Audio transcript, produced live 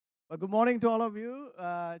Well, good morning to all of you,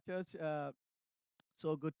 church.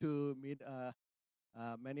 So good to meet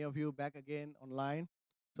many of you back again online.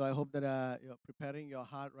 So I hope that you're preparing your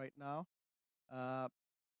heart right now. Uh,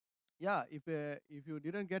 yeah, if you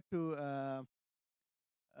didn't get to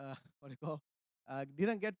what do you call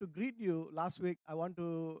didn't get to greet you last week, I want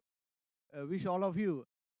to wish all of you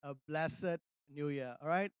a blessed New Year. All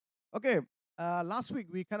right. Okay. Last week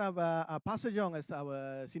we kind of Pastor Jong as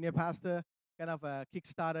our senior pastor kind of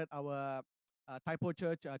kick-started our Typo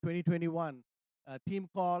Church 2021 theme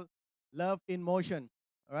called Love in Motion.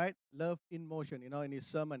 All right, Love in Motion. In his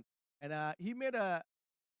sermon, and he made a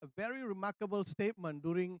very remarkable statement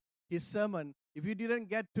during his sermon. If you didn't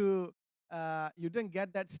get to you didn't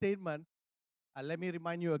get that statement, let me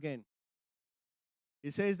remind you again.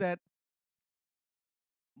 He says that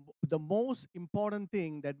the most important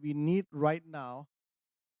thing that we need right now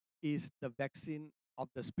is the vaccine of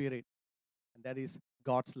the Spirit, and that is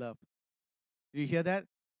God's love. Do you hear that?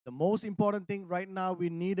 The most important thing right now we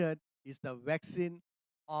needed is the vaccine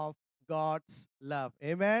of God's love.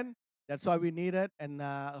 Amen. That's why we need it, and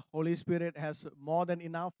Holy Spirit has more than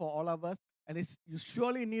enough for all of us, and it's you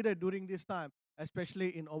surely need it during this time,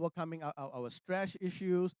 especially in overcoming our stress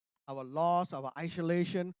issues, our loss, our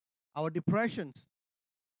isolation, our depressions,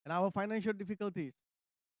 and our financial difficulties.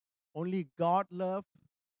 Only God love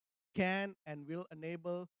can and will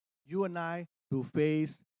enable you and I to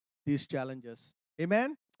face these challenges.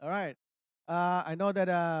 Amen. All right. I know that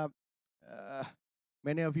uh,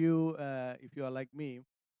 many of you, if you are like me,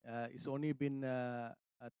 it's only been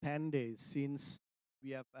 10 days since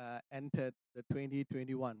we have entered the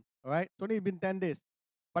 2021. All right. It's only been 10 days.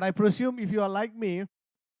 But I presume if you are like me,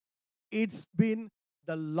 it's been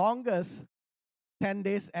the longest 10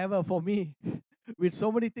 days ever for me with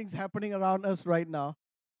so many things happening around us right now.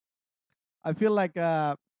 I feel like,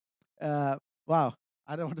 wow,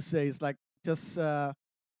 I don't want to say, it's like just uh,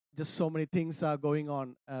 just so many things are going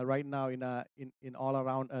on right now in all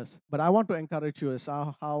around us. But I want to encourage you as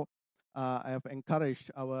how I have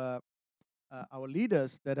encouraged our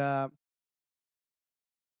leaders that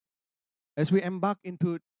as we embark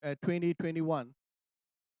into 2021,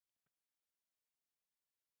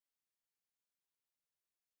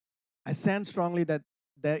 I sense strongly that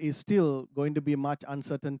there is still going to be much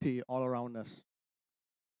uncertainty all around us.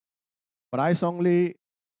 But I strongly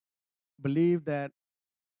believe that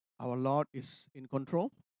our Lord is in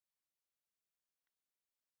control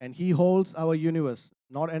and He holds our universe.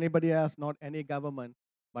 Not anybody else, not any government,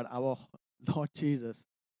 but our Lord Jesus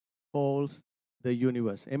holds the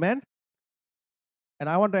universe. Amen? And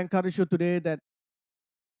I want to encourage you today that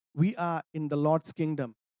we are in the Lord's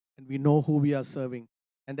kingdom and we know who we are serving.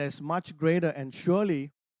 And there's much greater, and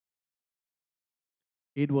surely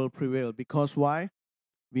it will prevail. Because why?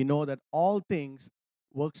 We know that all things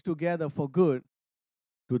works together for good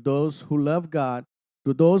to those who love God,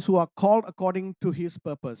 to those who are called according to His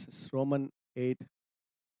purposes. Romans 8.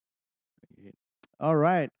 All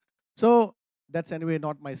right. So that's anyway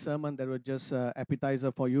not my sermon. That was just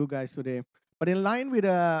appetizer for you guys today. But in line with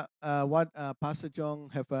what Pastor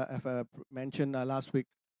Jong have mentioned last week,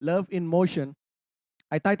 love in motion.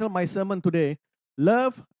 I titled my sermon today,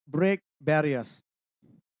 "Love Break Barriers."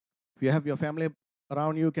 If you have your family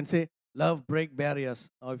around you, can say, "Love break barriers."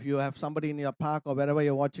 Or if you have somebody in your park or wherever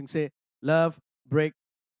you're watching, say, "Love break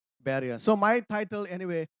barriers." So my title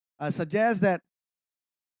anyway suggests that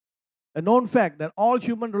a known fact that all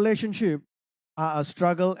human relationships are a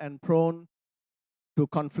struggle and prone to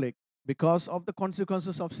conflict because of the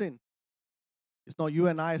consequences of sin. It's not you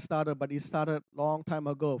and I started, but it started long time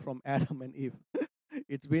ago from Adam and Eve.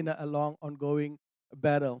 It's been a long ongoing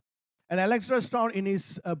battle. And Alex Stroud in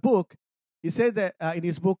his book, he said that in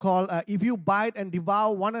his book called "If You Bite and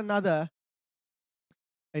Devour One Another,"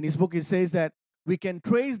 in his book he says that we can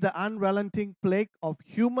trace the unrelenting plague of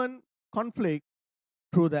human conflict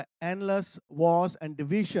through the endless wars and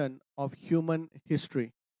division of human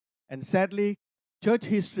history, and sadly, church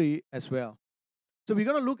history as well. So we're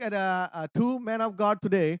going to look at two men of God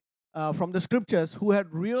today from the scriptures who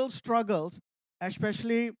had real struggles,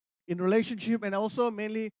 especially in relationship and also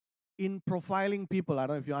mainly in profiling people. I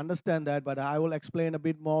don't know if you understand that, but I will explain a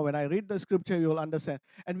bit more. When I read the scripture, you will understand.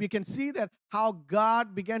 And we can see that how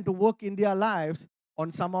God began to work in their lives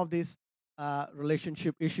on some of these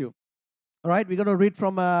relationship issue. All right, we're going to read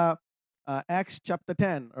from Acts chapter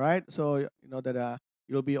 10. All right, so you know that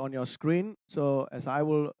you'll be on your screen. So as I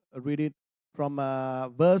will read it from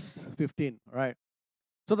verse 15. All right.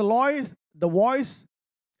 So the voice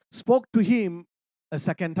spoke to him a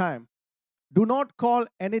second time. Do not call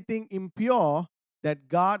anything impure that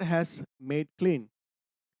God has made clean.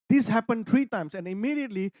 this happened 3 times, and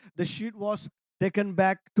immediately the sheet was taken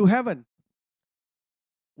back to heaven.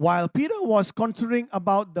 While Peter was considering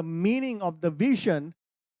about the meaning of the vision,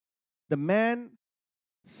 the man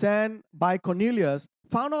sent by Cornelius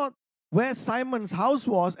found out where Simon's house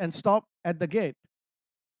was and stopped at the gate.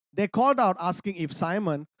 They called out asking if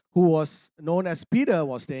Simon, who was known as Peter,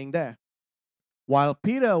 was staying there. While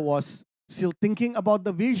Peter was still thinking about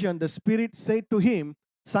the vision, the Spirit said to him,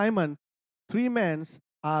 Simon, 3 men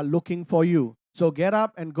are looking for you. So get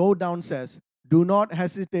up and go downstairs. Do not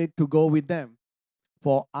hesitate to go with them,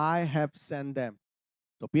 for I have sent them.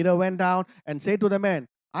 So Peter went down and said to the man,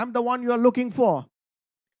 I'm the one you are looking for.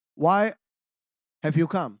 Why have you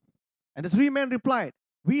come? And the 3 men replied,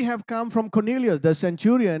 we have come from Cornelius, the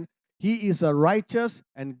centurion. He is a righteous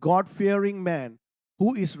and God-fearing man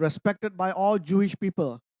who is respected by all Jewish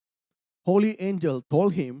people. Holy angel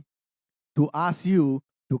told him to ask you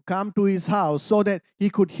to come to his house so that he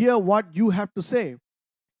could hear what you have to say.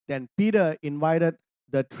 Then Peter invited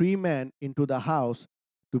the 3 men into the house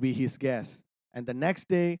to be his guests. And the next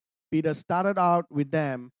day, Peter started out with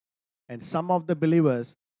them, and some of the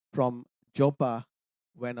believers from Joppa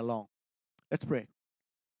went along. Let's pray.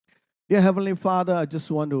 Dear Heavenly Father, I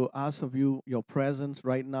just want to ask of you your presence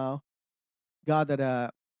right now. God,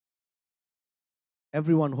 that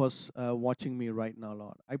everyone who's watching me right now,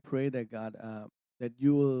 Lord, I pray that, God, that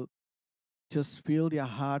you will just fill their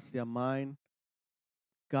hearts, their mind,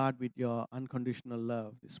 God, with your unconditional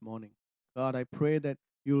love this morning. God, I pray that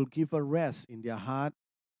you will give a rest in their heart.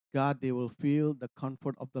 God, they will feel the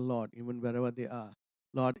comfort of the Lord even wherever they are.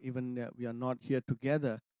 Lord, even we are not here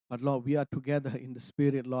together, but Lord, we are together in the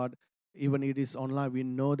Spirit, Lord. Even it is online, we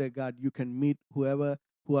know that, God, you can meet whoever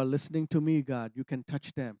who are listening to me, God. You can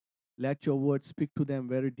touch them. Let your word speak to them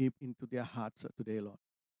very deep into their hearts today, Lord.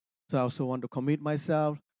 So I also want to commit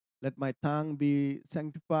myself. Let my tongue be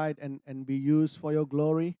sanctified and be used for your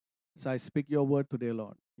glory. So I speak your word today,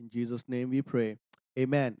 Lord. In Jesus' name we pray.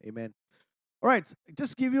 Amen. Amen. All right.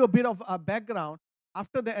 Just give you a bit of background.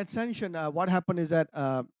 After the ascension, what happened is that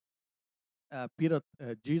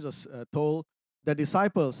Jesus told the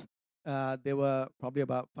disciples, there were probably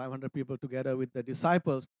about 500 people together with the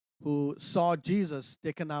disciples who saw Jesus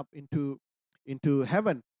taken up into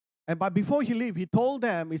heaven. And but before he left, he told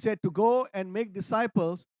them, he said, to go and make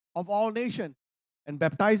disciples of all nations and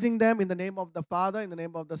baptizing them in the name of the Father, in the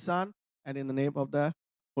name of the Son, and in the name of the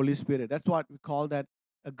Holy Spirit. That's what we call that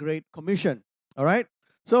a great commission. All right.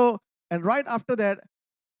 So, and right after that,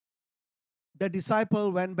 the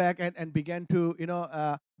disciple went back and began to,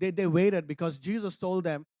 they waited because Jesus told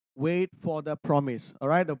them, wait for the promise. All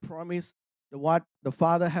right, the promise, what the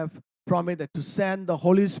Father have promised that to send the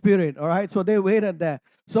Holy Spirit. All right, so they waited there.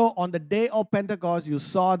 So on the day of Pentecost, you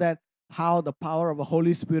saw that how the power of the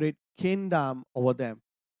Holy Spirit came down over them.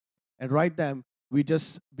 And right then, we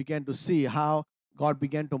just began to see how God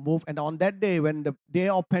began to move. And on that day, when the day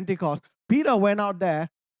of Pentecost, Peter went out there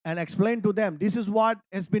and explained to them, this is what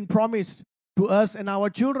has been promised to us and our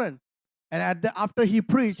children. And after he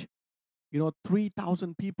preached,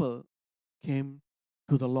 3,000 people came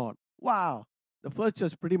to the Lord. Wow. The first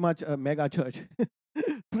church, pretty much a mega church.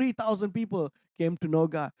 3,000 people came to know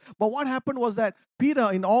God. But what happened was that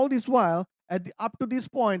Peter, in all this while, up to this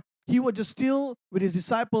point, he was just still with his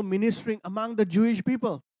disciple ministering among the Jewish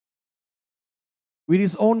people, with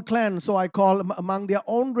his own clan, so I call among their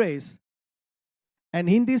own race. And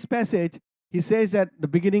in this passage, he says that the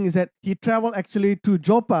beginning is that he traveled actually to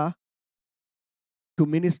Joppa to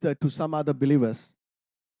minister to some other believers.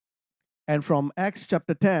 And from Acts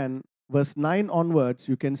chapter 10, verse 9 onwards,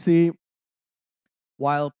 you can see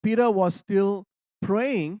while Peter was still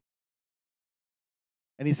praying,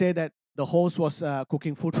 and he said that the host was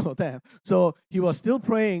cooking food for them. So he was still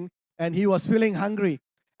praying and he was feeling hungry.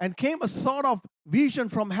 And came a sort of vision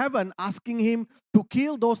from heaven asking him to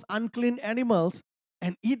kill those unclean animals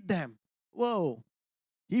and eat them. Whoa.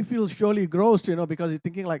 He feels surely gross, because he's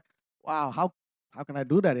thinking like, wow, how can I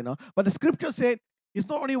do that, But the scripture said it's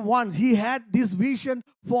not only once. He had this vision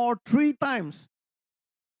for 3 times.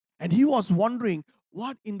 And he was wondering,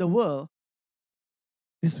 what in the world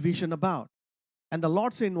is this vision about? And the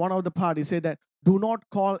Lord said in one of the part, he said that, do not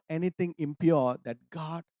call anything impure that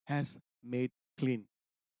God has made clean.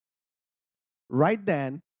 Right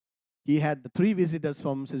then, he had the 3 visitors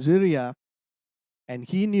from Caesarea, and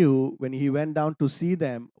he knew when he went down to see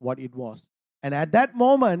them what it was. And at that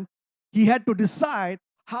moment, he had to decide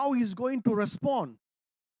how he's going to respond.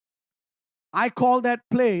 I call that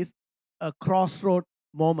place a crossroad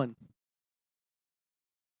moment.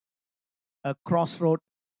 A crossroad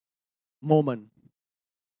moment.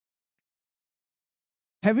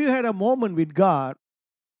 Have you had a moment with God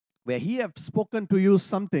where He have spoken to you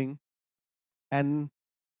something, and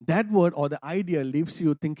that word or the idea leaves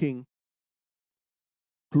you thinking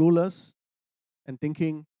clueless and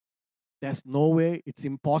thinking there's no way, it's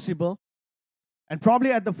impossible. And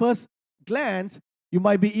probably at the first glance, you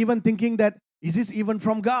might be even thinking that, is this even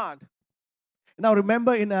from God? Now,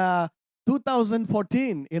 remember in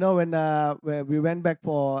 2014, when we went back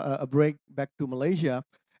for a break back to Malaysia,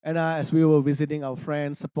 and as we were visiting our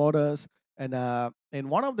friends, supporters, and in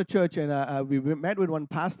one of the church, and we met with one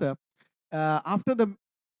pastor after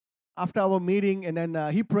our meeting, and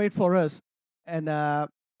then he prayed for us, and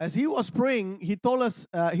as he was praying, he told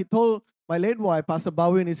my late wife, Pastor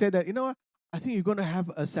Bowen, he said that, what, I think you're going to have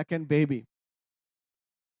a second baby.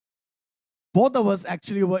 Both of us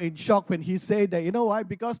actually were in shock when he said that, you know why?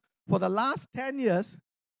 Because for the last 10 years,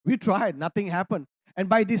 we tried, nothing happened. And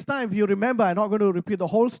by this time, if you remember, I'm not going to repeat the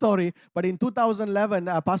whole story, but in 2011,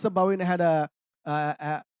 Pastor Bowen had a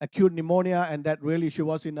acute pneumonia, and that really she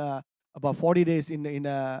was in about 40 days in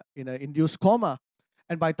a induced coma.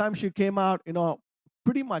 And by the time she came out,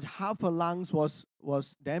 pretty much half her lungs was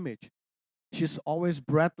damaged. She's always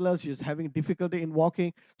breathless. She's having difficulty in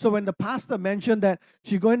walking. So when the pastor mentioned that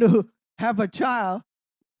she's going to have a child,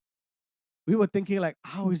 we were thinking like,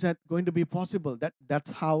 how is that going to be possible? That's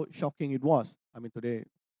how shocking it was. I mean, today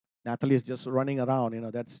Natalie is just running around.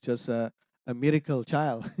 That's just a miracle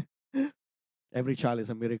child. Every child is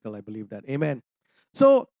a miracle. I believe that. Amen.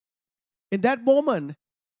 So in that moment,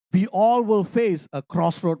 we all will face a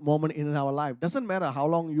crossroad moment in our life. Doesn't matter how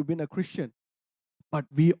long you've been a Christian, but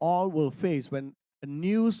we all will face when a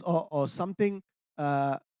news or something,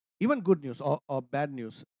 even good news or bad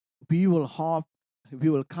news, we will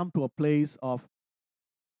come to a place of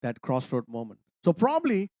that crossroad moment. So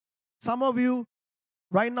probably some of you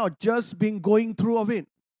right now just been going through of it,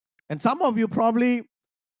 and some of you probably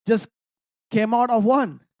just came out of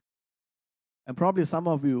one, and probably some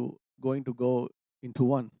of you going to go into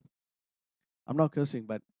one. I'm not cursing,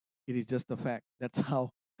 but it is just a fact. That's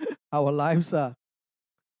how our lives are.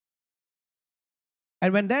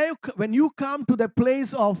 And when you come to the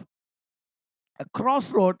place of a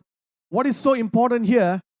crossroad, what is so important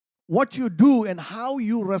here, what you do and how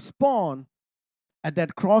you respond at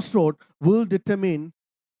that crossroad will determine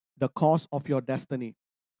the course of your destiny.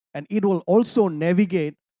 And it will also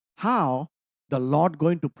navigate how the Lord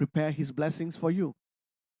going to prepare His blessings for you,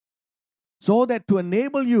 so that to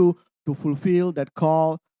enable you to fulfill that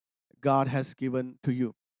call God has given to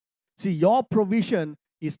you. See, your provision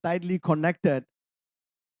is tightly connected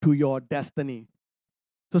to your destiny.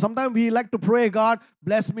 So sometimes we like to pray, God,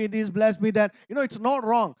 bless me this, bless me that. It's not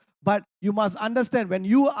wrong. But you must understand, when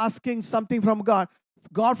you are asking something from God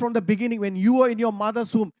from the beginning, when you were in your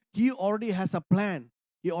mother's womb, He already has a plan.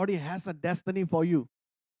 He already has a destiny for you.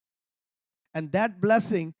 And that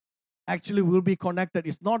blessing actually will be connected.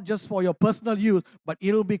 It's not just for your personal use, but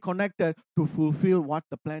it will be connected to fulfill what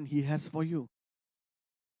the plan He has for you.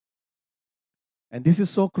 And this is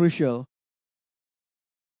so crucial.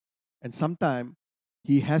 And sometimes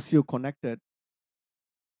He has you connected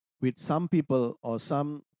with some people or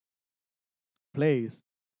some place.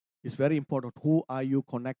 It's very important. Who are you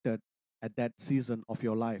connected at that season of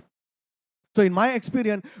your life? So in my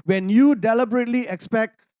experience, when you deliberately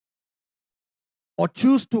expect or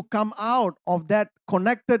choose to come out of that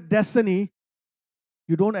connected destiny,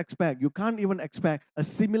 you can't even expect a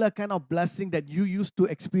similar kind of blessing that you used to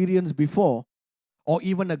experience before, or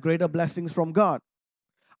even a greater blessings from God,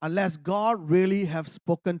 unless God really have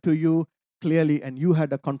spoken to you clearly and you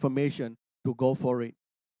had a confirmation to go for it.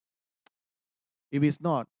 If it's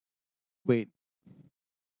not, wait.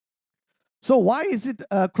 So why is it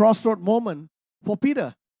a crossroad moment for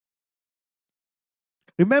Peter?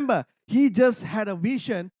 Remember, he just had a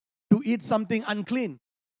vision to eat something unclean.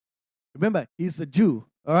 Remember, he's a Jew,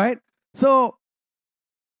 all right? So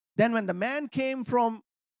then when the man came from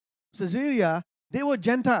Caesarea, they were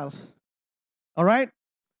Gentiles, all right?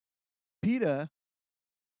 Peter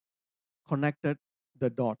connected the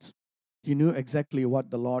dots. He knew exactly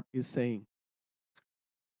what the Lord is saying.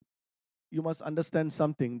 You must understand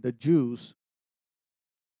something. The Jews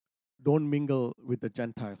don't mingle with the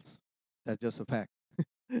Gentiles. That's just a fact.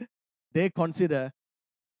 They consider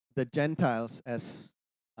the Gentiles as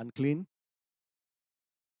unclean.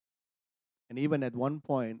 And even at one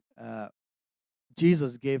point,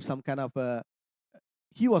 Jesus gave some kind of a,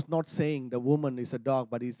 he was not saying the woman is a dog,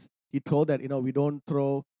 but he told that, we don't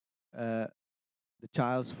throw the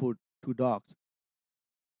child's food to dogs.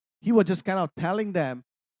 He was just kind of telling them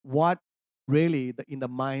what really in the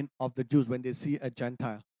mind of the Jews when they see a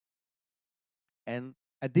Gentile. And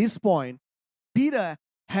at this point, Peter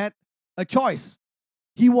had a choice.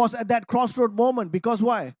 He was at that crossroad moment because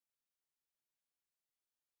why?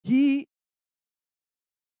 He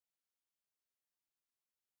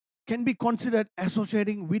can be considered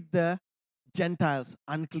associating with the Gentiles,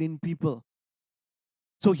 unclean people.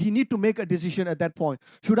 So he need to make a decision at that point.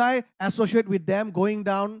 Should I associate with them, going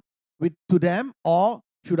down to them, or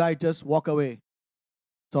should I just walk away?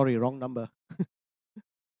 Sorry, wrong number.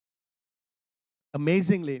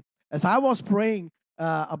 Amazingly, as I was praying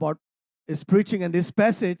about his preaching and this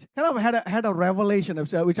passage, kind of had a revelation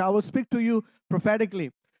which I will speak to you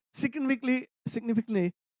prophetically.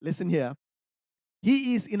 Significantly, listen here.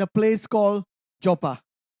 He is in a place called Joppa.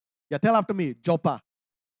 Yeah, tell after me, Joppa.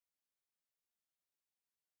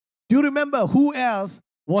 Do you remember who else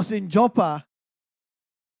was in Joppa?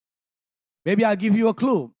 Maybe I'll give you a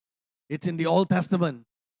clue. It's in the Old Testament.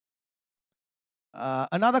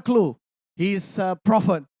 Another clue. He's a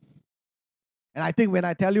prophet. And I think when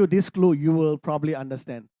I tell you this clue, you will probably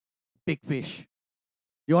understand. Big fish.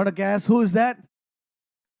 You want to guess who is that?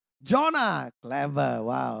 Jonah. Clever.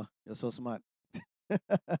 Wow. You're so smart.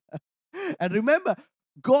 And remember,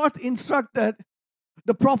 God instructed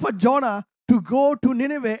the prophet Jonah to go to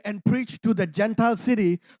Nineveh and preach to the Gentile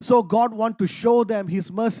city. So God wants to show them his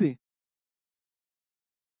mercy.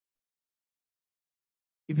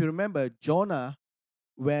 If you remember, Jonah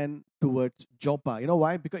went towards Joppa. You know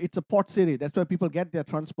why? Because it's a port city. That's where people get their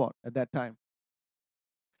transport at that time.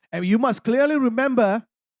 And you must clearly remember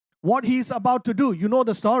what he's about to do. You know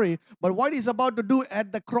the story, but what he's about to do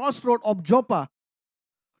at the crossroad of Joppa,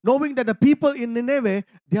 knowing that the people in Nineveh,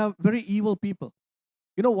 they are very evil people.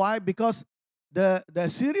 You know why? Because the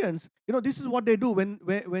Assyrians, this is what they do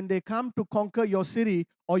when they come to conquer your city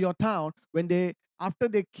or your town. After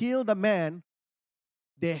they kill the man,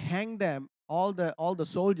 they hang them, all the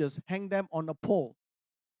soldiers hang them on a pole,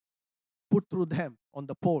 put through them on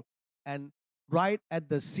the pole, and right at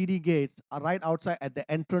the city gates, right outside at the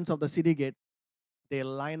entrance of the city gate, they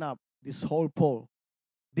line up this whole pole.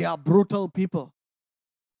 They are brutal people.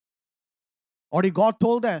 Already God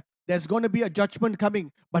told them there's going to be a judgment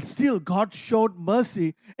coming, but still God showed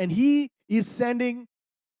mercy, and he is sending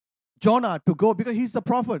Jonah to go because he's the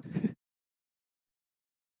prophet.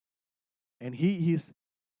 And he's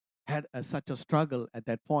had such a struggle at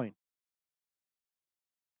that point.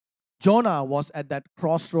 Jonah was at that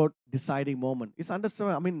crossroad deciding moment. It's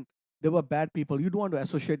understandable. I mean, they were bad people. You don't want to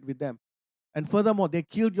associate with them. And furthermore, they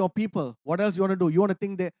killed your people. What else you want to do? You want to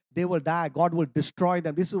think they will die. God will destroy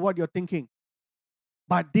them. This is what you're thinking.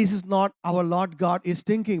 But this is not our Lord God is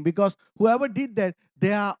thinking, because whoever did that,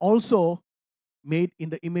 they are also made in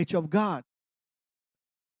the image of God.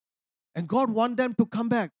 And God wants them to come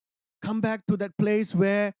back to that place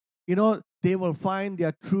where, they will find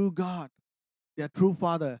their true God, their true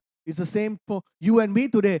Father. It's the same for you and me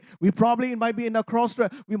today. We probably might be in a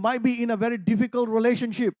crossroad. We might be in a very difficult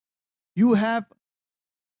relationship. You have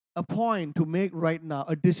a point to make right now,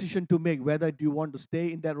 a decision to make, whether do you want to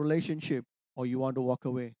stay in that relationship or you want to walk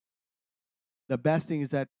away. The best thing is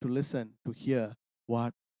that to listen, to hear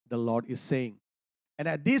what the Lord is saying. And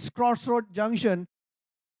at this crossroad junction,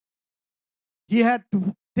 he had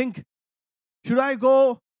to think, should I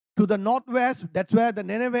go to the northwest, that's where the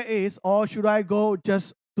Nineveh is, or should I go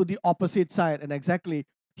just to the opposite side? And exactly,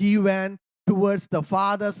 he went towards the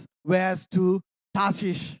farthest west to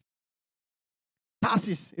Tarshish.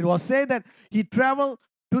 It was said that he traveled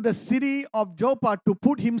to the city of Joppa to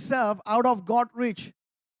put himself out of God's reach.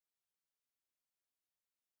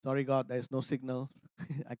 Sorry, God, there is no signal.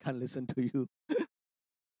 I can't listen to you.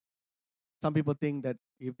 Some people think that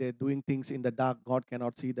if they're doing things in the dark, God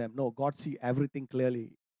cannot see them. No, God sees everything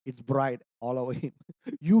clearly. It's bright all over him.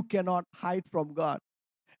 You cannot hide from God.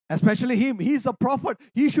 Especially him. He's a prophet.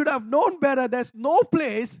 He should have known better. There's no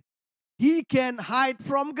place he can hide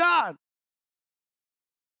from God.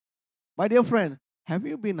 My dear friend, have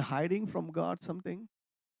you been hiding from God something?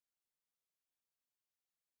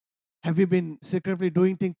 Have you been secretly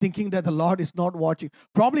doing things thinking that the Lord is not watching?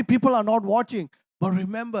 Probably people are not watching. But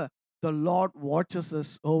remember, the Lord watches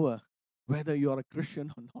us over. Whether you are a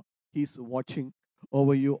Christian or not, He's watching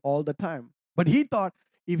over you all the time. But he thought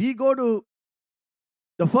if he go to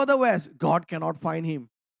the further west, God cannot find him.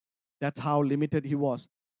 That's how limited he was.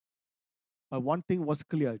 But one thing was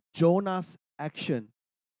clear. Jonah's action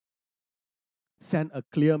sent a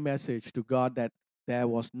clear message to God that there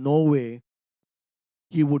was no way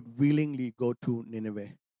he would willingly go to Nineveh.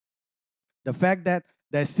 The fact that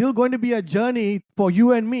there's still going to be a journey for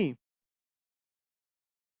you and me,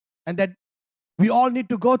 and that we all need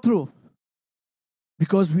to go through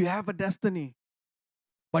because we have a destiny.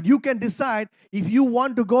 But you can decide if you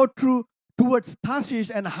want to go through towards Tarshish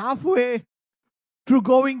and halfway Through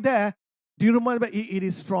going there, do you remember it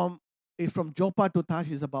is from Joppa to Tash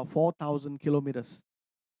is about 4,000 kilometers,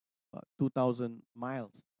 2,000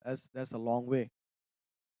 miles. That's a long way.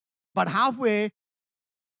 But halfway,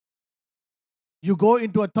 you go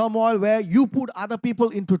into a turmoil where you put other people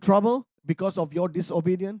into trouble because of your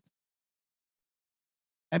disobedience.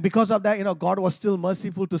 And because of that, God was still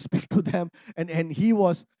merciful to speak to them. And he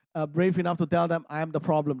was brave enough to tell them, I am the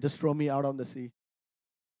problem. Just throw me out on the sea.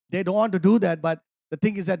 They don't want to do that. But the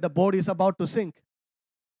thing is that the boat is about to sink.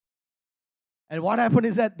 And what happened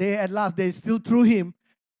is that at last, they still threw him.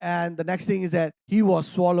 And the next thing is that he was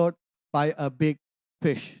swallowed by a big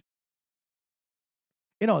fish.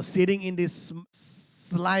 Sitting in this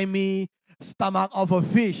slimy stomach of a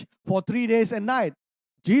fish for 3 days and night.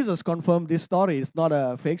 Jesus confirmed this story. It's not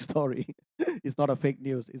a fake story. It's not a fake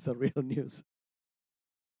news. It's a real news.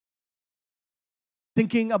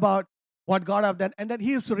 Thinking about what God have done. And then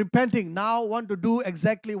he is repenting. Now want to do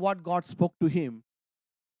exactly what God spoke to him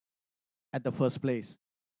at the first place.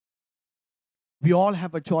 We all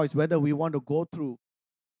have a choice whether we want to go through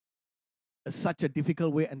such a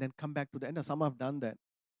difficult way and then come back to the end. Some have done that.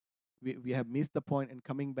 We have missed the point and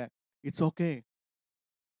coming back. It's okay.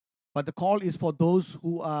 But the call is for those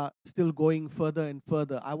who are still going further and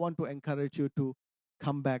further. I want to encourage you to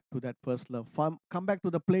come back to that first love. Come back to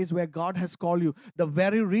the place where God has called you. The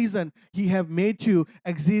very reason He have made you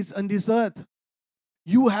exist on this earth.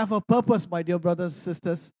 You have a purpose, my dear brothers and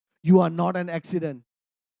sisters. You are not an accident.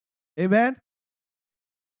 Amen?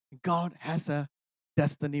 God has a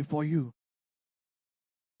destiny for you.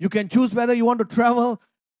 You can choose whether you want to travel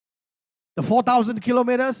the 4,000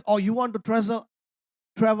 kilometers or you want to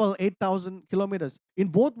travel 8,000 kilometers. In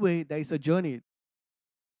both ways, there is a journey.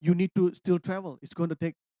 You need to still travel. It's going to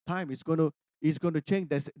take time. It's going to change.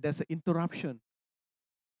 There's an interruption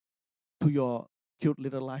to your cute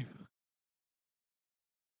little life.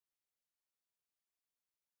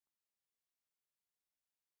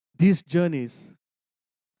 These journeys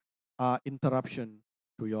are interruption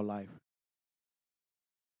to your life.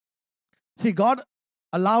 See, God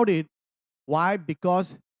allowed it. Why?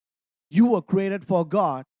 Because you were created for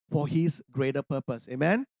God for His greater purpose.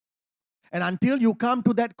 Amen? And until you come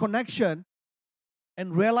to that connection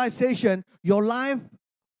and realization, your life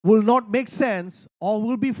will not make sense or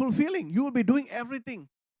will be fulfilling. You will be doing everything.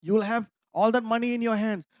 You will have all that money in your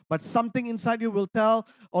hands, but something inside you will tell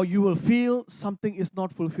or you will feel something is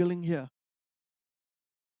not fulfilling here.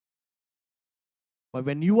 But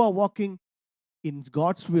when you are walking in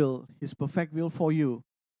God's will, His perfect will for you,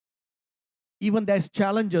 even there's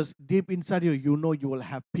challenges deep inside you, you know you will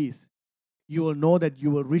have peace. You will know that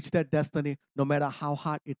you will reach that destiny no matter how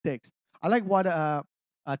hard it takes. I like what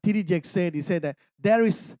T.D. Jakes said. He said that there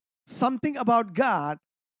is something about God,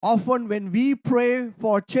 often when we pray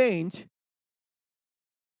for change,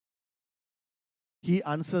 He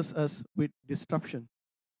answers us with disruption.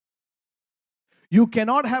 You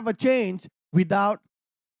cannot have a change without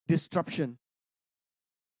disruption.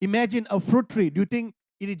 Imagine a fruit tree. Do you think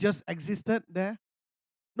it just existed there?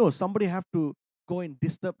 No, somebody have to go and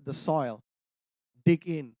disturb the soil, dig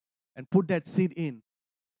in, and put that seed in,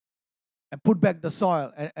 and put back the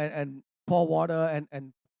soil, and pour water,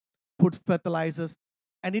 and put fertilizers.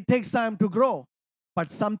 And it takes time to grow.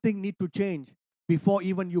 But something need to change before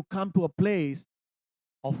even you come to a place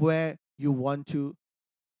of where you want to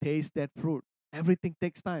taste that fruit. Everything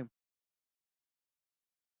takes time.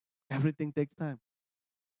 Everything takes time.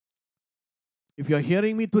 If you're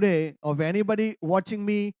hearing me today, or if anybody watching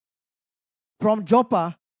me from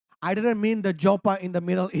Joppa, I didn't mean the Joppa in the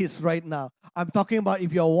Middle East right now. I'm talking about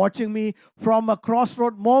if you're watching me from a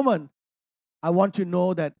crossroad moment, I want you to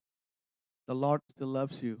know that the Lord still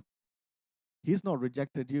loves you. He's not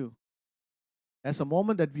rejected you. There's a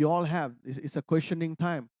moment that we all have. It's a questioning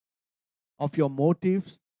time of your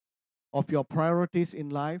motives, of your priorities in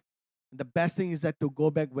life. And the best thing is that to go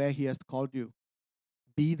back where He has called you.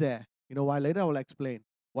 Be there. You know why? Later I will explain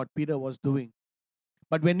what Peter was doing.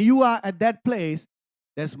 But when you are at that place,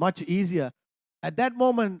 that's much easier. At that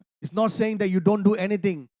moment, it's not saying that you don't do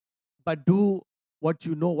anything, but do what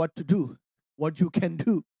you know what to do, what you can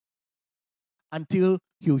do, until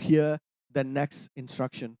you hear the next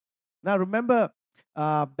instruction. Now, remember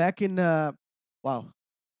back in,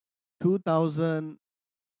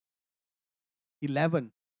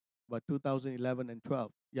 2011, but 2011 and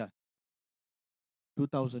 12. Yeah,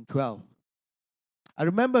 2012. I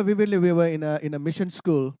remember vividly we were in a mission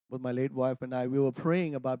school with my late wife and I. We were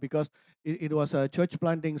praying about, because it was a church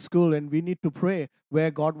planting school and we need to pray where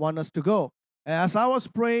God wants us to go. And as I was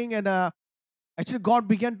praying, and actually God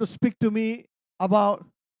began to speak to me about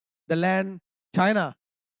the land China.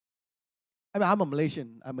 I mean, I'm a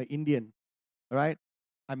Malaysian, I'm an Indian, right?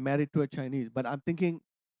 I'm married to a Chinese, but I'm thinking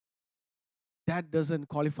that doesn't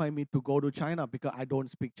qualify me to go to China because I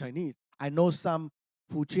don't speak Chinese. I know some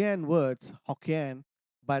Fujian words, Hokkien,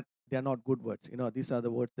 but they're not good words. These are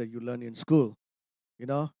the words that you learn in school, you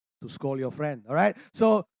know, to scold your friend. All right.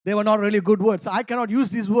 So they were not really good words. I cannot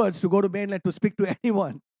use these words to go to mainland to speak to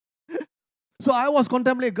anyone. So I was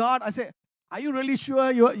contemplating God. I said, are you really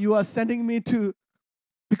sure you are sending me to,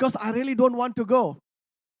 because I really don't want to go.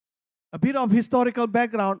 A bit of historical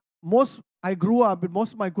background. I grew up with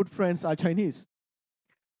most of my good friends are Chinese.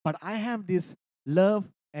 But I have this love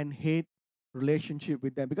and hate relationship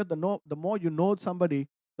with them because the more you know somebody,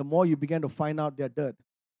 the more you begin to find out their dirt,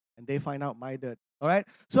 and they find out my dirt. All right.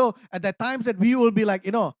 So at the times that we will be like,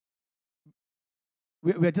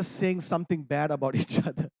 we're just saying something bad about each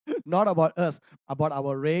other, not about us, about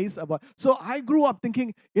our race, about. So I grew up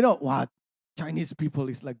thinking, what Chinese people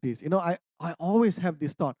is like this. I always have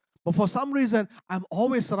this thought, but for some reason, I'm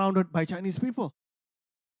always surrounded by Chinese people.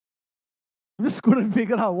 I just couldn't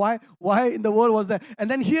figure out why in the world was that. And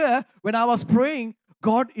then here, when I was praying,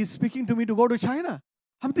 God is speaking to me to go to China.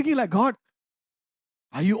 I'm thinking like, God,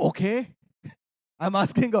 are you okay? I'm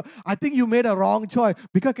asking God, I think you made a wrong choice.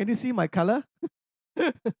 Because can you see my color?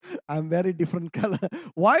 I'm very different color.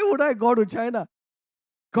 Why would I go to China?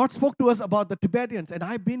 God spoke to us about the Tibetans, and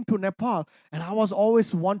I've been to Nepal, and I was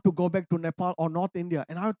always want to go back to Nepal or North India.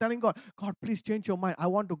 And I was telling God, God, please change your mind. I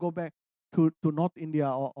want to go back to North India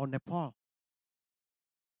or Nepal.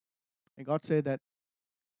 And God said that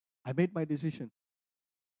I made my decision.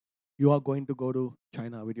 You are going to go to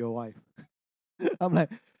China with your wife. I'm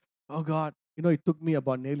like, oh God. It took me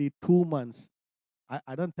about nearly 2 months.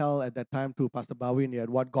 I don't tell at that time to Pastor Bawin yet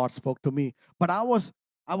what God spoke to me. But I was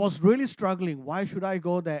really struggling. Why should I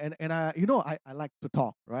go there? And I like to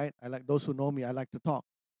talk, right? I like those who know me, I like to talk.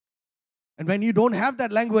 And when you don't have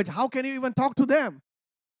that language, how can you even talk to them?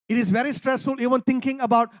 It is very stressful even thinking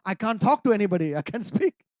about I can't talk to anybody. I can't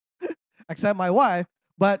speak except my wife.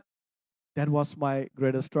 But that was my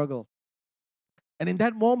greatest struggle. And in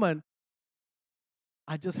that moment,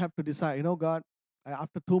 I just have to decide, God,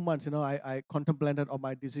 after 2 months, I contemplated on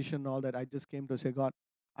my decision and all that. I just came to say, God,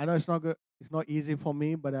 I know it's not good, it's not easy for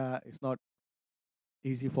me, but it's not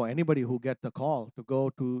easy for anybody who gets the call to go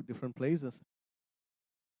to different places.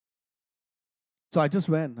 So I just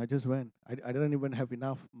went. I didn't even have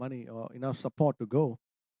enough money or enough support to go.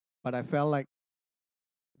 But I felt like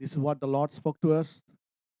this is what the Lord spoke to us,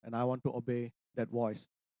 and I want to obey that voice.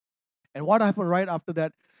 And what happened right after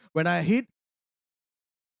that, when I hit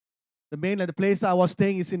the mainland, the place I was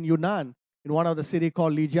staying is in Yunnan, in one of the city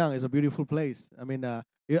called Lijiang. It's a beautiful place. I mean,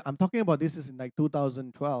 I'm talking about this is in like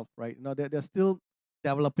 2012, right? They're still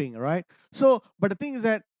developing, right? So, but the thing is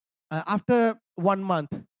that after 1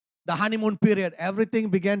 month, the honeymoon period, everything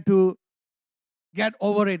began to get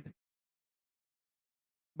over it.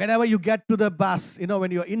 Whenever you get to the bus,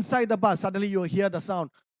 when you're inside the bus, suddenly you hear the sound.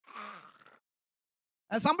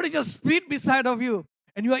 And somebody just speed beside of you,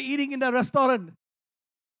 and you are eating in the restaurant.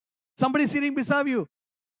 Somebody sitting beside you,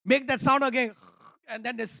 make that sound again, and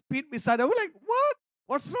then they speed beside you. We're like, what?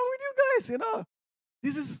 What's wrong with you guys?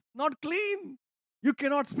 This is not clean. You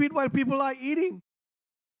cannot speed while people are eating.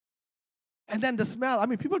 And then the smell. I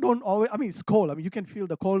mean, people don't always. I mean, it's cold. I mean, you can feel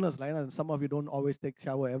the coldness, right? And some of you don't always take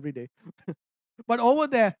shower every day. But over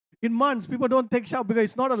there, in months, people don't take shower because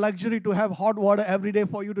it's not a luxury to have hot water every day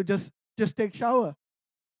for you to just take shower.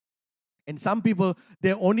 And some people,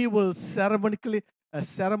 they only will ceremonially,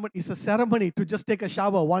 it's a ceremony to just take a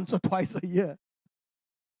shower once or twice a year.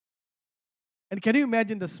 And can you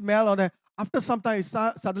imagine the smell on it? After some time, it's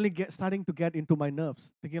suddenly starting to get into my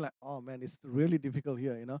nerves, thinking like, oh man, it's really difficult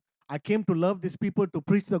here. I came to love these people, to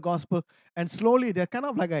preach the gospel, and slowly they're kind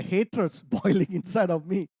of like a hatred boiling inside of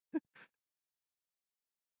me.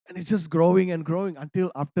 And it's just growing and growing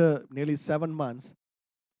until after nearly 7 months,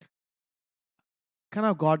 kind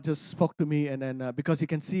of God just spoke to me. And then because you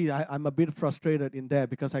can see I'm a bit frustrated in there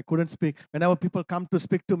because I couldn't speak. Whenever people come to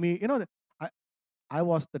speak to me, I, I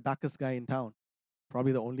was the darkest guy in town.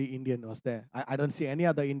 Probably the only Indian was there. I don't see any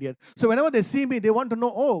other Indian. So whenever they see me, they want to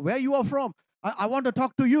know, oh, where you are from. I want to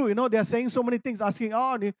talk to you. They're saying so many things, asking,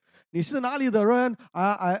 oh, 你是哪里的人?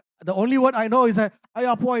 The only word I know is that, 哎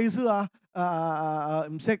呀，不好意思啊,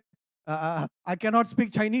 I cannot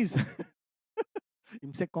speak Chinese.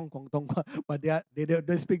 But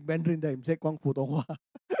they speak Mandarin there.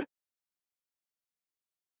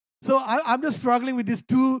 So I'm just struggling with these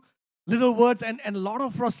two little words and a lot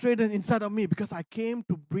of frustration inside of me because I came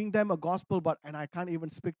to bring them a gospel, and I can't even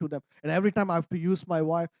speak to them. And every time I have to use my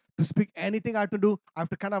wife to speak anything I have to do, I have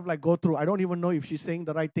to kind of like go through. I don't even know if she's saying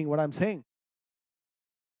the right thing, what I'm saying.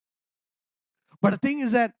 But the thing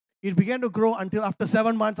is that it began to grow until after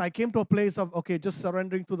 7 months, I came to a place of, okay, just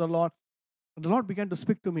surrendering to the Lord. And the Lord began to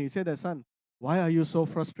speak to me. He said, son, why are you so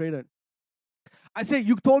frustrated? I said,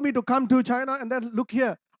 you told me to come to China, and then look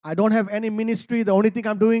here. I don't have any ministry. The only thing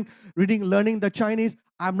I'm doing, learning the Chinese.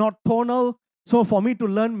 I'm not tonal. So for me to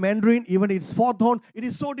learn Mandarin, even if it's fourth tone, it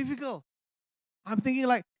is so difficult. I'm thinking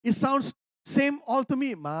like, it sounds same all to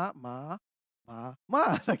me. Ma, ma, ma,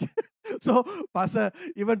 ma. Like, so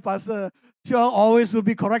even Pastor Cheong always will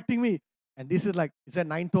be correcting me. And this is like, is that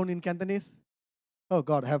 9 tone in Cantonese? Oh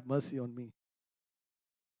God, have mercy on me.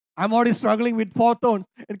 I'm already struggling with 4 tones.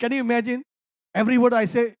 And can you imagine? Every word I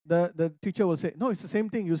say, the teacher will say, no, it's the same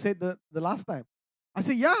thing you said the last time. I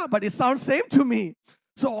say, yeah, but it sounds same to me.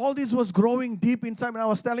 So all this was growing deep inside. And I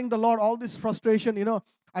was telling the Lord all this frustration,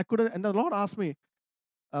 I couldn't. And the Lord asked me,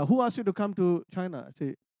 who asked you to come to China? I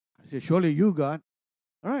say, surely you, God.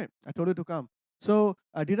 All right, I told you to come. So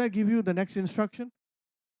did I give you the next instruction?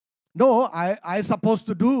 No, I supposed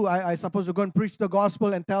to do. I supposed to go and preach the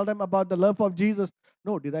gospel and tell them about the love of Jesus.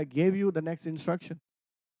 No, did I give you the next instruction?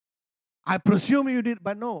 I presume you did,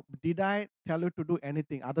 but no. Did I tell you to do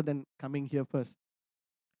anything other than coming here first?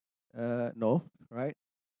 No, right?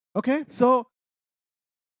 Okay, so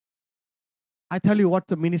I tell you what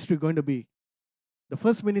the ministry is going to be. The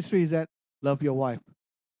first ministry is that love your wife.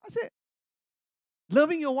 I said,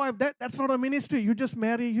 loving your wife, that's not a ministry. You just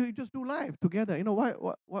marry, you just do life together.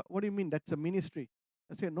 What do you mean that's a ministry?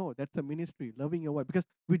 I said, no, that's a ministry, loving your wife. Because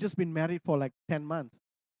we just been married for like 10 months.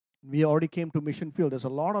 We already came to mission field. There's a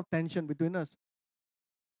lot of tension between us.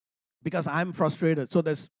 Because I'm frustrated. So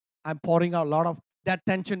I'm pouring out a lot of that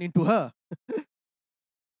tension into her.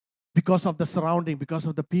 Because of the surrounding, because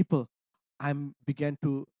of the people. I began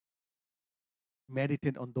to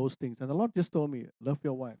meditate on those things. And the Lord just told me, love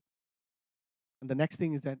your wife. And the next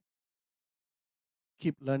thing is that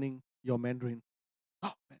keep learning your Mandarin.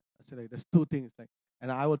 Oh man, I said, like, there's 2 things.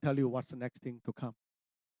 And I will tell you what's the next thing to come.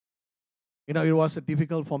 It was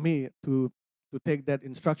difficult for me to take that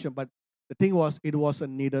instruction, but the thing was, it was a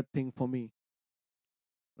needed thing for me.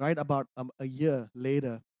 Right about a year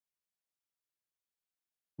later,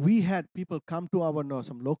 we had people come to our door.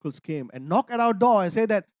 Some locals came and knock at our door and say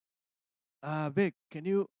that, Vick, can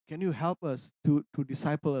you help us to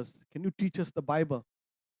disciple us? Can you teach us the Bible?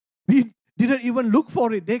 We didn't even look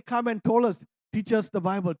for it. They come and told us, teach us the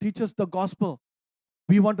Bible, teach us the gospel.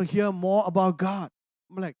 We want to hear more about God.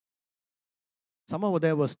 I'm like, some of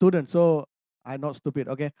them were students, so I'm not stupid,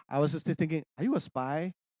 okay? I was just thinking, are you a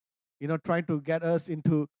spy? Trying to get us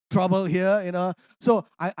into trouble here. So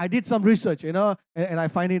I did some research, and I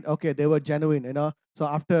find it, okay, they were genuine. So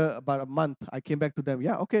after about a month, I came back to them.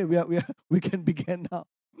 Yeah, okay, we can begin now.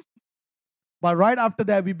 But right after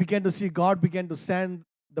that, we began to see God began to send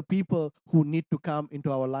the people who need to come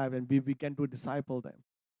into our life, and we began to disciple them.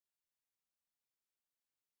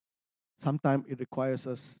 Sometimes it requires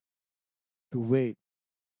us to wait.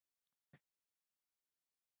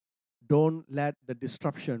 Don't let the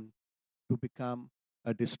disruption to become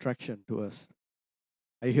a distraction to us.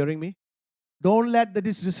 Are you hearing me? Don't let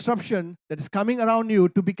this disruption that is coming around you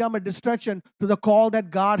to become a distraction to the call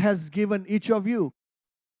that God has given each of you.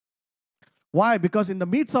 Why? Because in the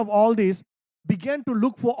midst of all this, begin to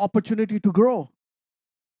look for opportunity to grow,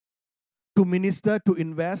 to minister, to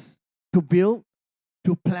invest, to build,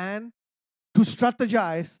 to plan, to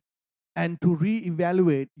strategize, and to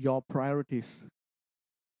reevaluate your priorities.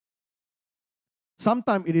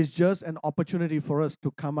 Sometimes it is just an opportunity for us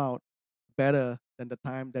to come out better than the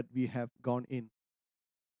time that we have gone in.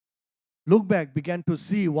 Look back, begin to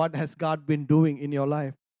see what has God been doing in your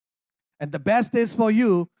life. And the best days for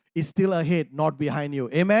you is still ahead, not behind you.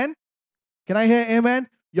 Amen? Can I hear amen?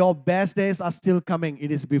 Your best days are still coming.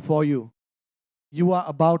 It is before you. You are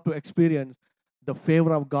about to experience the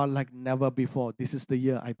favor of God like never before. This is the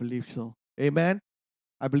year, I believe so. Amen?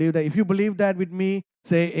 I believe that. If you believe that with me,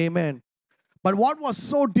 say amen. But what was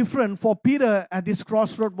so different for Peter at this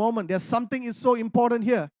crossroad moment? There's something is so important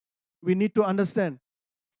here. We need to understand.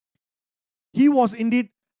 He was indeed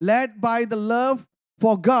led by the love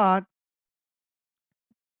for God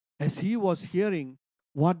as he was hearing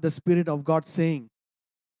what the Spirit of God saying.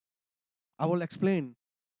 I will explain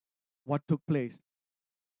what took place.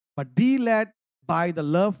 But be led by the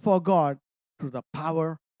love for God through the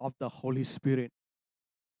power of the Holy Spirit.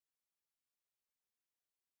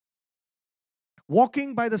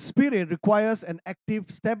 Walking by the Spirit requires an active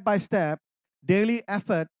step-by-step daily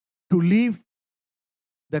effort to live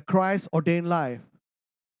the Christ-ordained life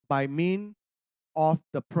by means of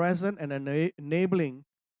the present and enabling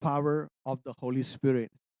power of the Holy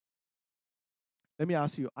Spirit. Let me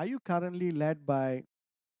ask you, are you currently led by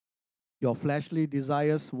your fleshly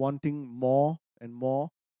desires, wanting more and more,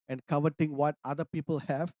 and coveting what other people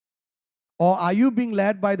have? Or are you being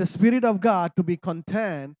led by the Spirit of God to be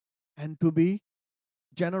content and to be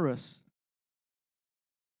generous?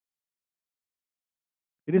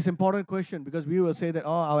 It is an important question because we will say that,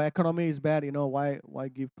 oh, our economy is bad, why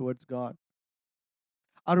give towards God?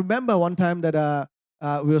 I remember one time that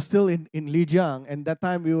we were still in Lijiang, and that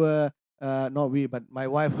time we were, not we, but my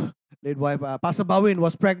wife, late wife, Pastor Bawin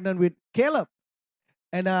was pregnant with Caleb.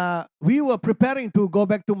 And we were preparing to go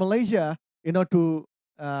back to Malaysia, to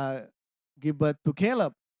uh, give birth to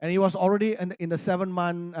Caleb. And he was already in the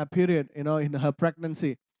 7-month period, in her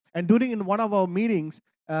pregnancy. And during in one of our meetings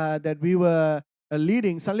that we were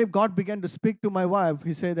leading, suddenly God began to speak to my wife.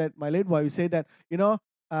 He said that, my late wife, he said that,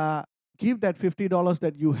 uh, give that $50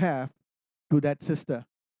 that you have to that sister.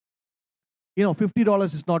 $50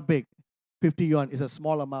 is not big. 50 yuan is a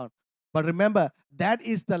small amount. But remember, that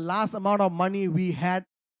is the last amount of money we had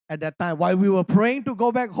at that time. While we were praying to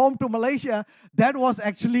go back home to Malaysia, that was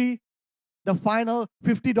actually the final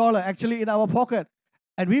 $50 actually in our pocket.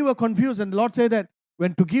 And we were confused. And the Lord said that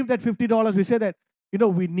when to give that $50, we said that,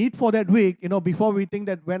 we need for that week, before we think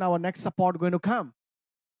that when our next support going to come.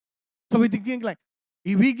 So we're thinking like,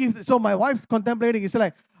 if we give, so my wife's contemplating, it's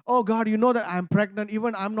like, oh God, you know that I'm pregnant,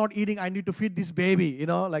 even I'm not eating, I need to feed this baby, she's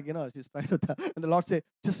trying to tell. And the Lord said,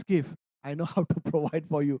 just give. I know how to provide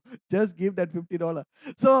for you. Just give that $50.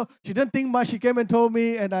 So she didn't think much. She came and told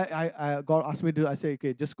me, and God asked me to, I say,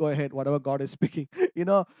 okay, just go ahead, whatever God is speaking.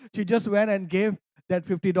 She just went and gave that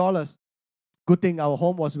 $50. Good thing our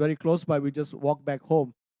home was very close by. We just walked back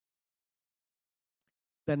home.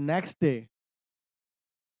 The next day,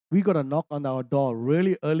 we got a knock on our door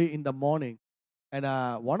really early in the morning. And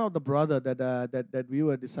one of the brother that we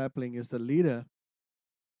were discipling is the leader.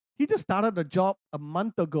 He just started the job a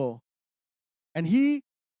month ago, and he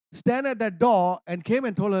stand at that door and came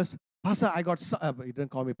and told us, Pastor, I got. He didn't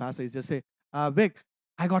call me Pastor. He just say, Vick,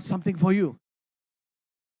 I got something for you.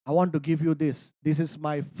 I want to give you this. This is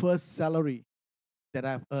my first salary that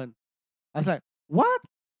I've earned. I was like, what?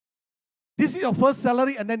 This is your first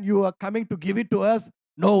salary, and then you are coming to give it to us?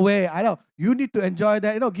 No way. I know you need to enjoy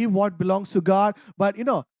that. Give what belongs to God, but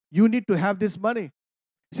you need to have this money.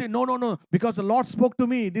 He said, no, no, no, because the Lord spoke to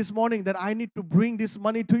me this morning that I need to bring this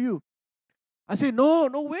money to you. I said, no,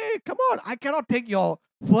 no way. Come on. I cannot take your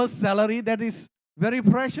first salary. That is very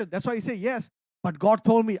precious. That's why he said, yes. But God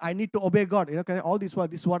told me I need to obey God. All this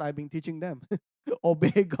is what I've been teaching them.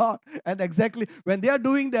 Obey God. And exactly when they are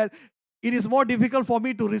doing that, it is more difficult for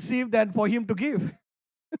me to receive than for him to give.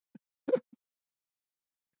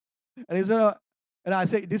 And he said, and I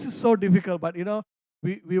say, this is so difficult, but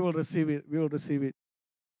we will receive it. We will receive it.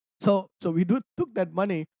 So we took that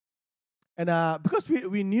money, and because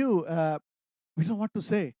we knew we don't know what to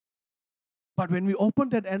say. But when we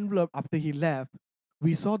opened that envelope after he left,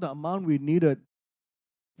 we saw the amount we needed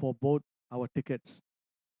for both our tickets.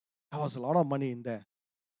 There was a lot of money in there,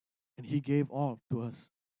 and he gave all to us.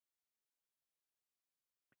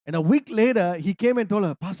 And a week later, he came and told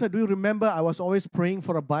her, Pastor, do you remember I was always praying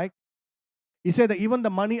for a bike? He said that even the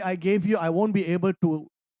money I gave you, I won't be able to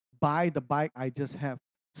buy the bike I just have.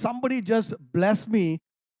 Somebody just blessed me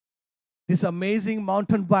this amazing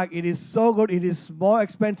mountain bike. It is so good. It is more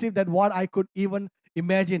expensive than what I could even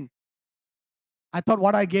imagine. I thought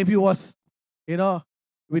what I gave you was,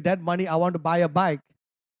 with that money, I want to buy a bike.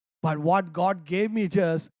 But what God gave me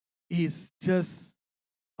is just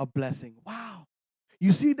a blessing. Wow.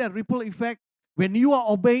 You see that ripple effect? When you are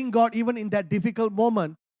obeying God, even in that difficult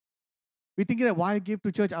moment, we're thinking that why give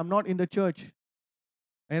to church? I'm not in the church.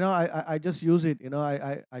 I just use it.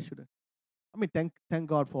 I shouldn't. I mean, thank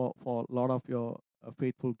God for a lot of your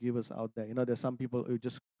faithful givers out there. There's some people who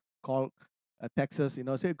just call Texas,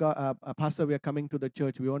 say, God, Pastor, we are coming to the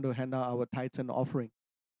church. We want to hand out our tithes and offering.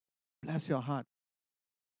 Bless your heart.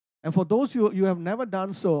 And for those you have never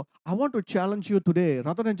done so, I want to challenge you today,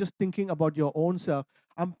 rather than just thinking about your own self.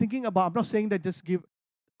 I'm not saying that just give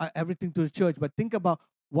everything to the church, but think about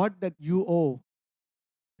what that you owe.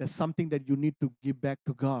 There's something that you need to give back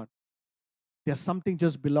to God. There's something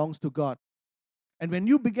just belongs to God. And when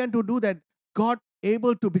you begin to do that, God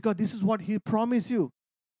able to, because this is what he promised you.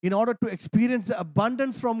 In order to experience the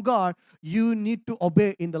abundance from God, you need to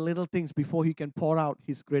obey in the little things before he can pour out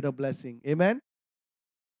his greater blessing. Amen?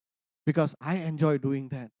 Because I enjoy doing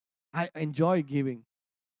that. I enjoy giving.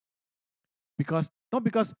 Not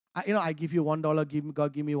because I give you $1,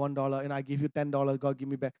 God give me $1, and I give you $10, God give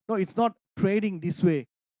me back. No, it's not trading this way.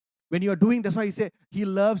 When you are doing, that's why he said he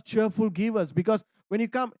loves cheerful givers. Because when you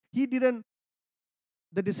come, he didn't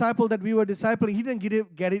the disciple that we were discipling, he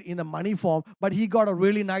didn't get it in the money form, but he got a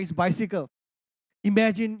really nice bicycle.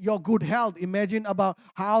 Imagine your good health. Imagine about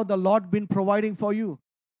how the Lord been providing for you.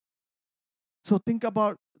 So think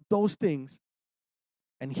about those things.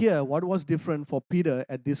 And here, what was different for Peter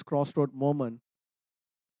at this crossroad moment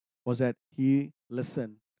was that he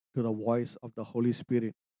listened to the voice of the Holy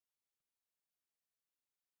Spirit.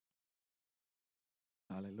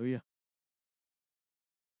 Hallelujah.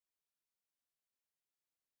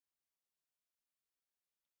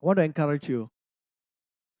 I want to encourage you.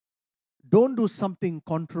 Don't do something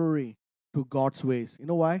contrary to God's ways. You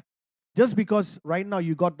know why? Just because right now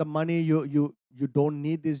you got the money, you don't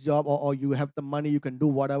need this job, or you have the money, you can do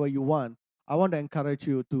whatever you want. I want to encourage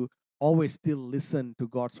you to always still listen to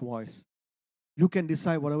God's voice. You can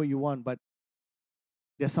decide whatever you want, but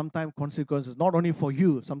there's sometimes consequences, not only for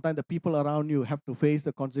you, sometimes the people around you have to face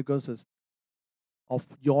the consequences of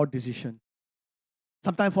your decision.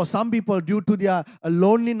 Sometimes for some people, due to their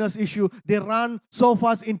loneliness issue, they run so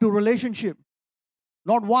fast into relationship.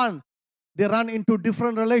 Not one, they run into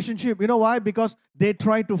different relationship. You know why? Because they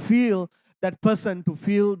try to feel that person, to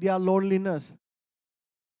feel their loneliness.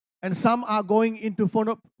 And some are going into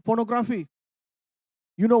pornography.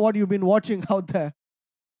 You know what you've been watching out there.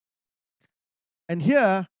 And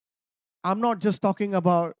here, I'm not just talking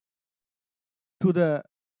about to the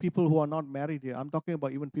people who are not married here. I'm talking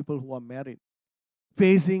about even people who are married,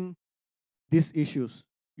 facing these issues.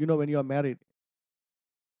 You know, when you are married,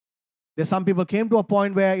 there's some people came to a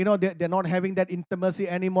point where, they're not having that intimacy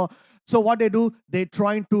anymore. So what they do, they're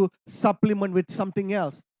trying to supplement with something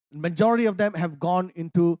else. Majority of them have gone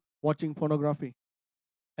into watching pornography,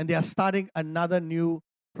 and they are starting another new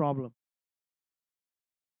problem.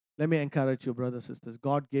 Let me encourage you, brothers and sisters.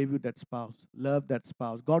 God gave you that spouse. Love that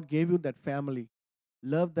spouse. God gave you that family.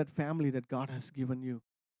 Love that family that God has given you.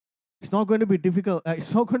 It's not going to be difficult.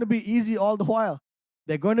 It's not going to be easy all the while.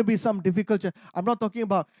 There are going to be some difficult. I'm not talking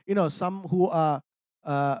about some who are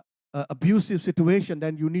abusive situation.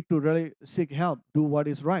 Then you need to really seek help, do what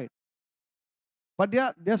is right. But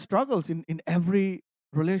there are struggles in every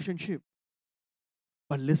relationship.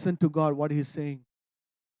 But listen to God, what He's saying.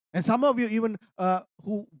 And some of you even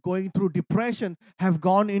who going through depression have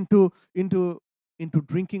gone into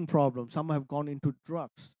drinking problems. Some have gone into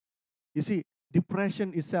drugs. You see,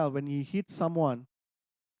 depression itself, when he hits someone,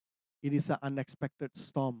 it is an unexpected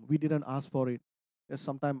storm. We didn't ask for it.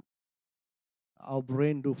 Sometimes our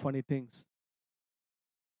brain do funny things.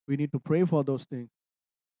 We need to pray for those things.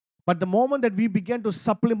 But the moment that we begin to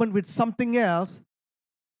supplement with something else,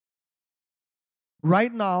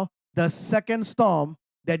 right now, the second storm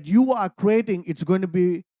that you are creating, it's going to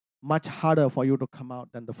be much harder for you to come out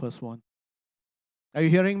than the first one. Are you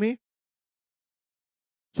hearing me?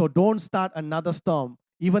 So don't start another storm.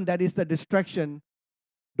 Even that is the distraction,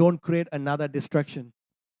 don't create another distraction.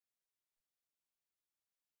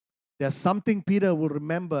 There's something Peter will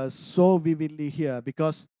remember so vividly here,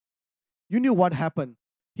 because you knew what happened.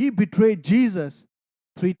 He betrayed Jesus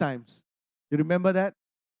 3 times. You remember that?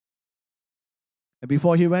 And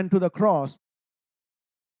before he went to the cross,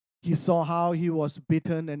 he saw how he was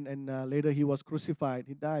beaten, and later he was crucified.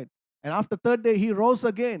 He died. And after third day, he rose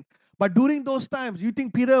again. But during those times, you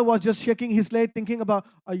think Peter was just shaking his leg, thinking about,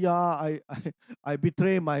 I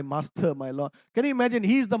betray my master, my Lord. Can you imagine?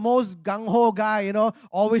 He's the most gung-ho guy,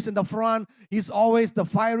 always in the front. He's always the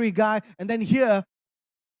fiery guy. And then here,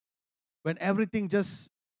 when everything just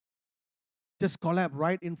collapsed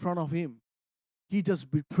right in front of him, he just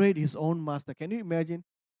betrayed his own master. Can you imagine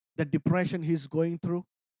the depression he's going through?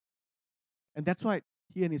 And that's why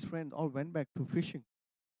he and his friends all went back to fishing.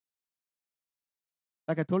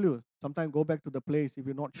 Like I told you, sometimes go back to the place if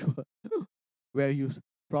you're not sure where you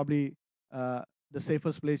probably the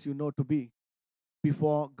safest place to be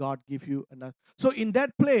before God give you another. So in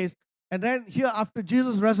that place, and then here after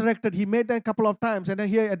Jesus resurrected, he made that a couple of times, and then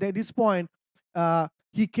here at this point,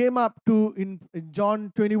 he came up to in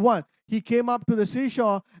John 21. He came up to the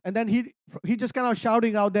seashore, and then he just kind of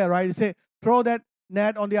shouting out there, right? He said, "Throw that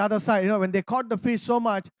net on the other side." When they caught the fish so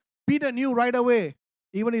much, Peter knew right away,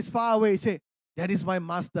 even he's far away. He said, "That is my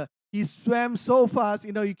master." He swam so fast,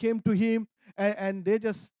 he came to him, and they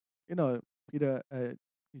just, Peter,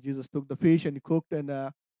 Jesus took the fish and he cooked,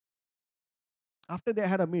 and after they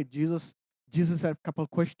had a meal, Jesus had a couple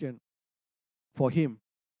questions for him.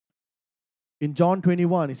 In John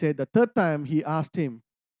 21, he said, the third time he asked him,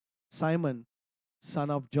 "Simon, son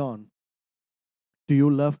of John, do you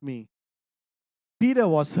love me?" Peter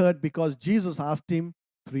was hurt because Jesus asked him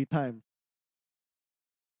 3 times,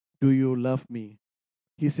 "Do you love me?"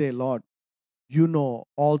 He said, "Lord, you know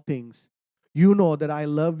all things. You know that I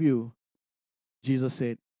love you." Jesus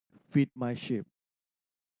said, feed my sheep.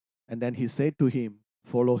 And then he said to him,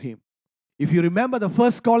 follow him. If you remember the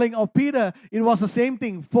first calling of Peter, it was the same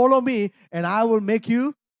thing. Follow me, and I will make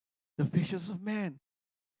you the fishers of men.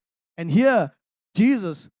 And here,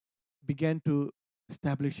 Jesus began to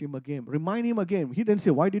establish him again, remind him again. He didn't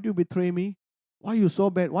say, why did you betray me? Why are you so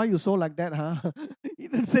bad? Why are you so like that, huh? He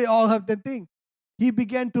didn't say all of that thing. He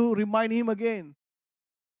began to remind him again,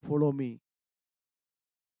 follow me,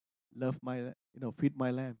 love my, feed my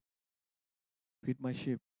lamb, feed my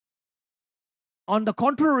sheep. On the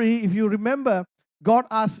contrary, if you remember, God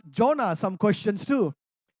asked Jonah some questions too.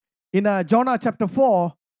 In Jonah chapter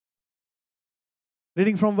 4,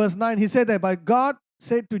 reading from verse 9, he said that, but God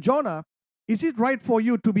said to Jonah, is it right for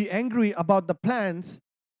you to be angry about the plans?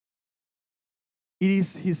 It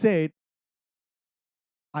is, he said,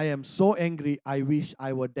 I am so angry, I wish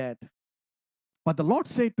I were dead. But the Lord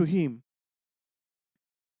said to him,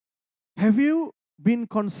 have you been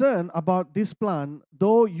concerned about this plant,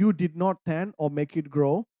 though you did not tend or make it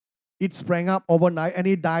grow? It sprang up overnight and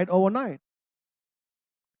it died overnight.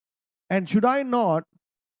 And should I not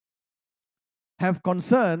have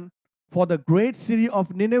concern for the great city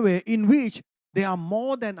of Nineveh, in which there are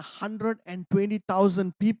more than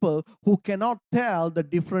 120,000 people who cannot tell the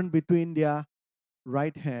difference between their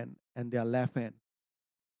right hand and their left hand,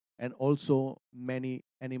 and also many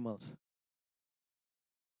animals.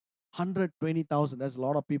 120,000, that's a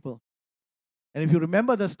lot of people. And if you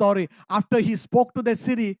remember the story, after he spoke to that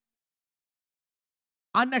city,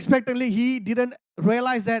 unexpectedly he didn't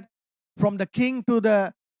realize that from the king to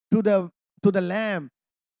the lamb,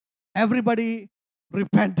 everybody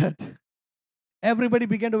repented. Everybody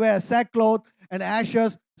began to wear sackcloth and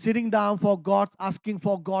ashes, sitting down for God, asking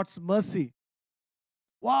for God's mercy.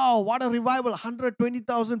 Wow, what a revival.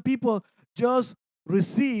 120,000 people just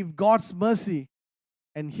received God's mercy.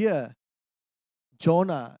 And here,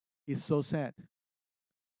 Jonah is so sad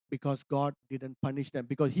because God didn't punish them,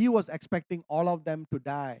 because he was expecting all of them to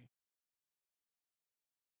die.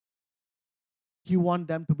 He wanted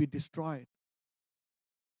them to be destroyed.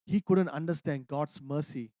 He couldn't understand God's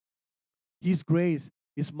mercy. His grace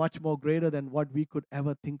is much more greater than what we could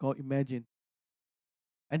ever think or imagine.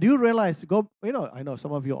 And do you realize, I know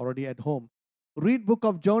some of you are already at home. Read book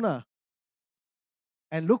of Jonah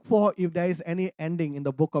and look for if there is any ending in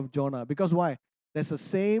the book of Jonah. Because why? There's the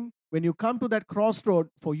same, when you come to that crossroad,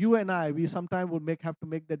 for you and I, we sometimes will have to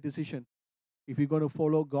make that decision. If we're going to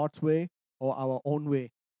follow God's way or our own way.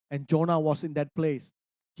 And Jonah was in that place.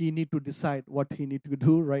 He need to decide what he need to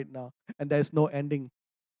do right now. And there's no ending.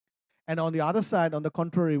 And on the other side, on the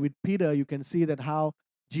contrary, with Peter, you can see that how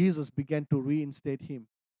Jesus began to reinstate him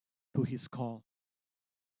to his call.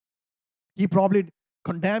 He probably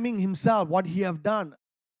condemning himself, what he have done.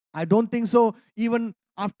 I don't think so. Even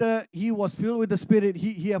after he was filled with the Spirit,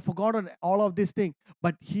 he had forgotten all of these things.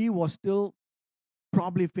 But he was still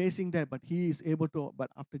probably facing that. But he is able to. But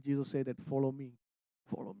after Jesus said that, follow me,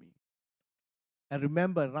 follow me. And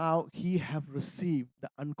remember, now he have received the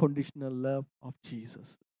unconditional love of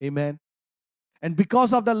Jesus. Amen. And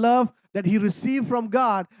because of the love that he received from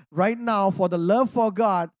God, right now, for the love for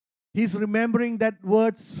God, he's remembering that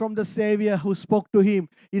words from the Savior who spoke to him.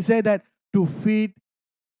 He said that to feed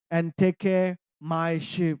and take care my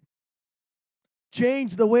sheep.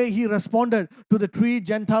 Change the way he responded to the three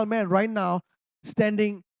Gentile men right now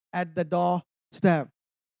standing at the doorstep.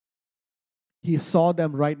 He saw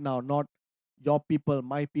them right now, not your people,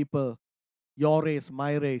 my people, your race,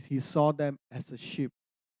 my race. He saw them as a sheep.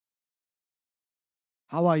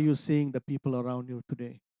 How are you seeing the people around you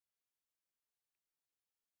today?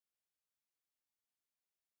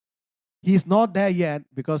 He's not there yet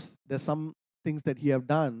because there's some things that he have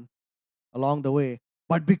done along the way.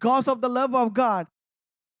 But because of the love of God,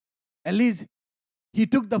 at least he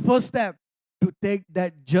took the first step to take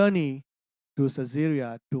that journey to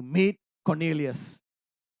Caesarea to meet Cornelius.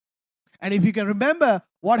 And if you can remember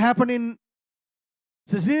what happened in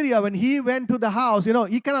Caesarea when he went to the house,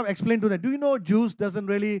 he kind of explained to them, do you know Jews doesn't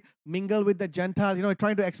really mingle with the Gentiles?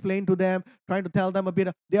 Trying to explain to them, trying to tell them a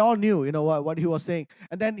bit. They all knew, what he was saying.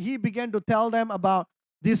 And then he began to tell them about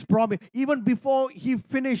this promise. Even before he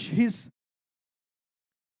finished his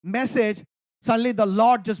message, suddenly the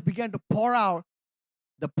Lord just began to pour out.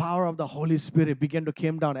 The power of the Holy Spirit began to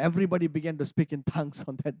come down. Everybody began to speak in tongues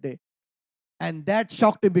on that day. And that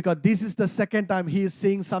shocked him because this is the second time he is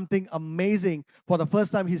seeing something amazing. For the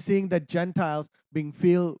first time, he's seeing the Gentiles being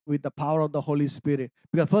filled with the power of the Holy Spirit.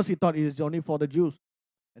 Because first he thought it is only for the Jews.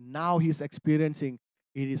 And now he's experiencing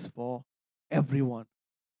it is for everyone.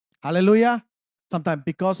 Hallelujah. Sometimes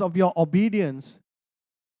because of your obedience,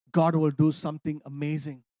 God will do something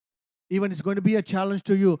amazing Even it's going to be a challenge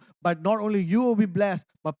to you, but not only you will be blessed,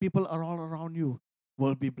 but people are all around you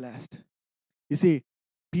will be blessed. You see,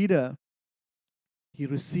 Peter, he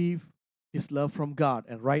received his love from God,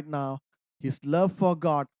 and right now, his love for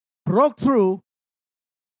God broke through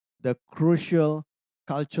the crucial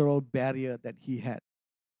cultural barrier that he had.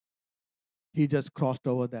 He just crossed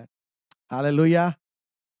over that. Hallelujah.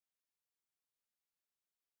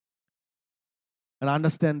 And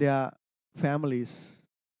understand their families,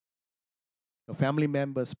 your family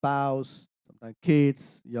members, spouse, sometimes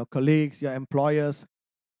kids, your colleagues, your employers.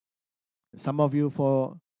 Some of you,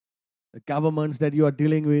 for the governments that you are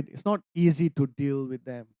dealing with, it's not easy to deal with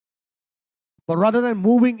them. But rather than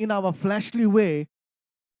moving in our fleshly way,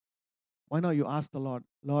 why not you ask the Lord,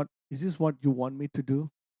 Lord, is this what you want me to do?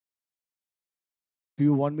 Do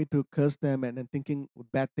you want me to curse them and then thinking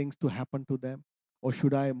bad things to happen to them? Or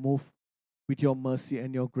should I move with your mercy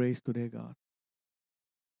and your grace today, God?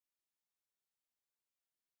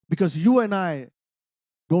 Because you and I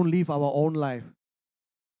don't live our own life.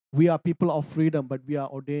 We are people of freedom, but we are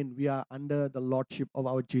ordained. We are under the lordship of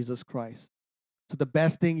our Jesus Christ. So the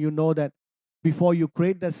best thing, you know, that before you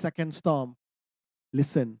create the second storm,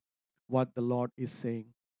 listen what the Lord is saying.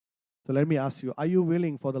 So let me ask you, are you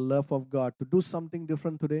willing for the love of God to do something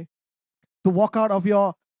different today? To walk out of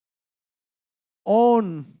your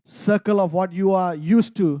own circle of what you are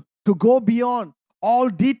used to go beyond all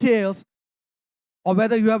details, or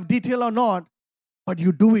whether you have detail or not, but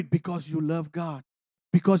you do it because you love God,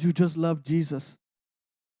 because you just love Jesus.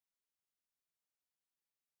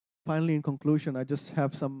 Finally, in conclusion, I just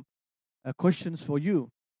have some questions for you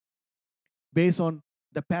based on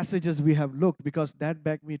the passages we have looked, because that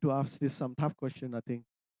begged me to ask this some tough question, I think.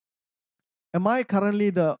 Am I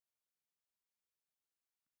currently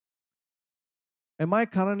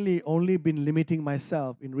only been limiting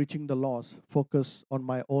myself in reaching the lost, focus on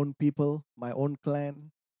my own people, my own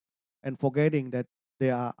clan, and forgetting that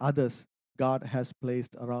there are others God has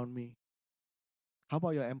placed around me? How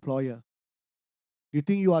about your employer? Do you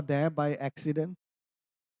think you are there by accident?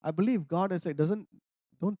 I believe God has said,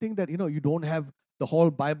 don't think that, you don't have the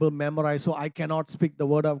whole Bible memorized, so I cannot speak the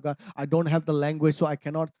word of God. I don't have the language, so I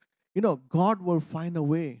cannot. God will find a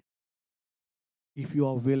way if you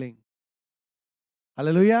are willing.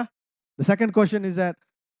 Hallelujah. The second question is that,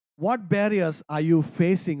 what barriers are you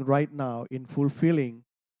facing right now in fulfilling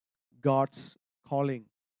God's calling?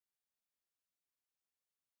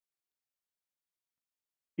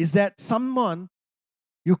 Is that someone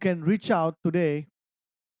you can reach out today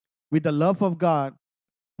with the love of God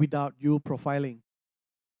without you profiling,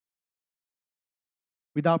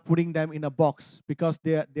 without putting them in a box because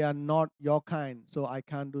they are not your kind, so I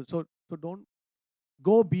can't do so. So don't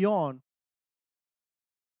go beyond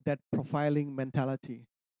that profiling mentality.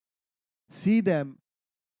 See them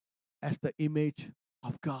as the image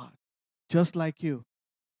of God, just like you.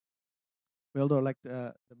 Well, I'd like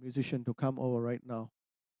the musician to come over right now.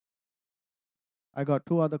 I got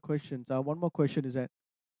two other questions. One more question is that,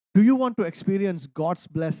 do you want to experience God's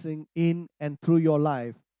blessing in and through your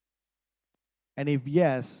life? And if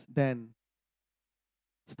yes, then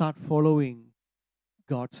start following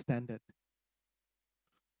God's standard.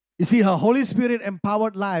 You see, her Holy Spirit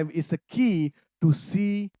empowered life is a key to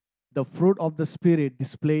see the fruit of the Spirit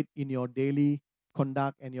displayed in your daily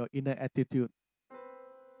conduct and your inner attitude.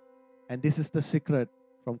 And this is the secret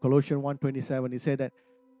from Colossians 1:27. He said that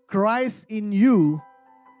Christ in you,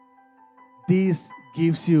 this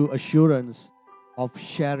gives you assurance of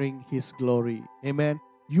sharing His glory. Amen.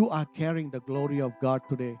 You are carrying the glory of God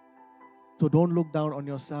today. So don't look down on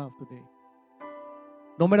yourself today.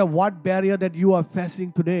 No matter what barrier that you are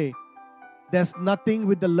facing today, there's nothing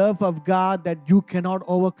with the love of God that you cannot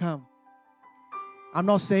overcome. I'm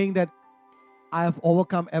not saying that I have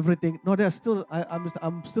overcome everything. No, there's still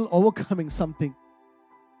I'm still overcoming something.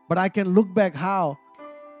 But I can look back how,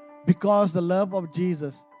 because the love of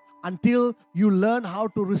Jesus, until you learn how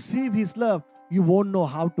to receive His love, you won't know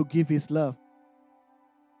how to give His love.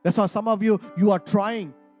 That's why some of you are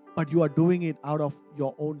trying, but you are doing it out of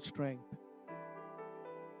your own strength.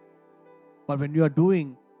 But when you are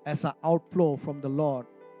doing as an outflow from the Lord,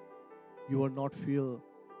 you will not feel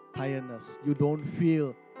tiredness. You don't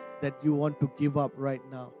feel that you want to give up right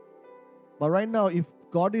now. But right now, if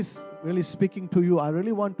God is really speaking to you, I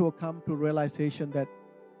really want to come to realization that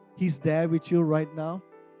He's there with you right now.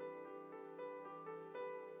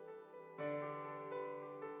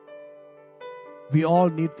 We all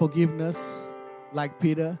need forgiveness, like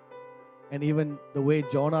Peter, and even the way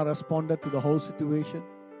Jonah responded to the whole situation.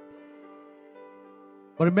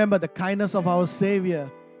 But remember the kindness of our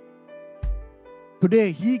Savior.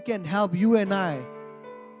 Today, He can help you and I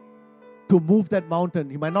to move that mountain.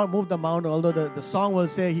 He might not move the mountain, although the song will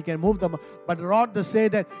say He can move them. But Lord to say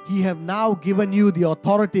that He have now given you the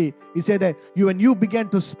authority. He said that when you begin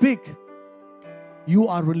to speak, you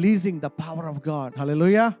are releasing the power of God.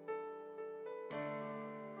 Hallelujah.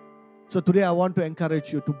 So today I want to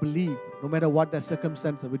encourage you to believe, no matter what the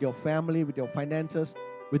circumstances, with your family, with your finances,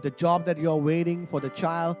 with the job that you are waiting for, the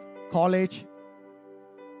child, college,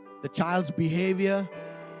 the child's behavior,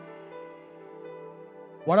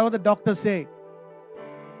 whatever the doctors say.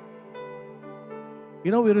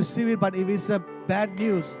 We receive it, but if it's a bad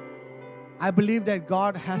news, I believe that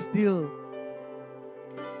God has still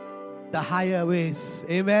the higher ways.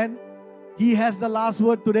 Amen. He has the last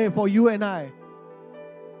word today for you and I.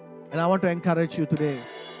 And I want to encourage you today.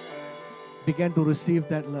 Begin to receive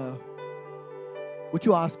that love. Would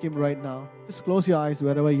you ask Him right now? Just close your eyes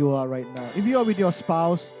wherever you are right now. If you are with your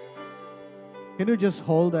spouse, can you just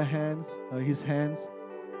hold His hands?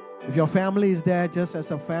 If your family is there, just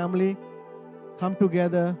as a family, come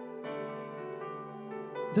together.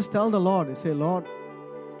 Just tell the Lord, and say, Lord,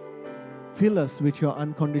 fill us with your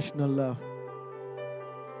unconditional love.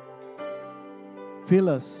 Fill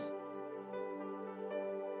us.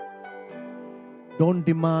 Don't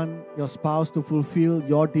demand your spouse to fulfill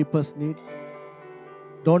your deepest need.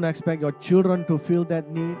 Don't expect your children to fill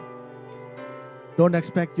that need. Don't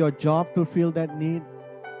expect your job to fill that need.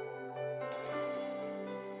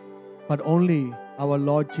 But only our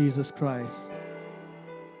Lord Jesus Christ,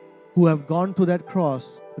 who have gone to that cross,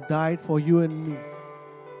 who died for you and me,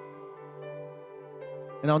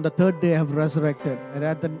 and on the third day have resurrected, and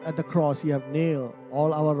at the cross He have nailed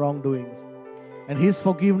all our wrongdoings. And His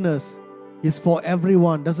forgiveness is for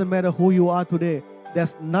everyone. Doesn't matter who you are today.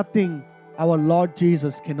 There's nothing our Lord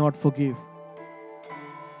Jesus cannot forgive.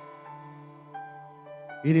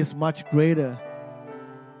 It is much greater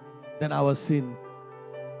than our sin,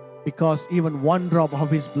 because even one drop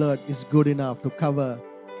of His blood is good enough to cover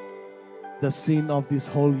the sin of this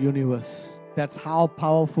whole universe. That's how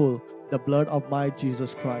powerful the blood of my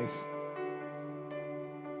Jesus Christ.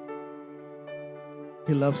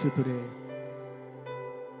 He loves you today.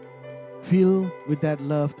 Fill with that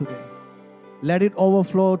love today. Let it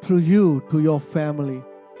overflow through you to your family.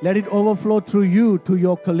 Let it overflow through you to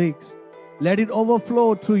your colleagues. Let it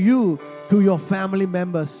overflow through you to your family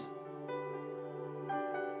members.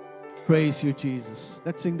 Praise you, Jesus.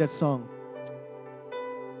 Let's sing that song.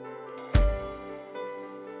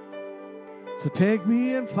 So take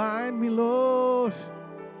me and find me, Lord.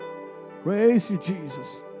 Praise you,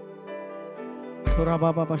 Jesus.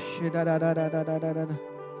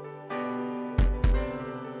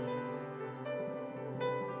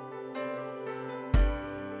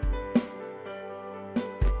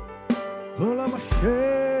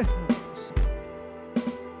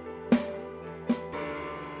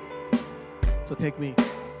 So take me.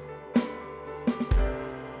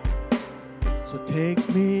 So take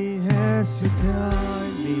me as you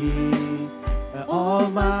guide me, all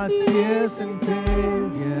my fears and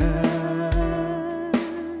failure,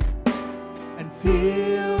 and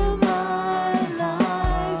fill my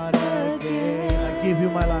heart again. I give you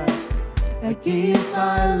my life. I give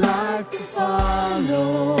my life to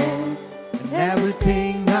follow, and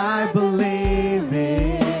everything I believe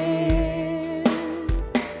in,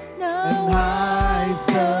 and I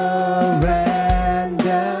surrender.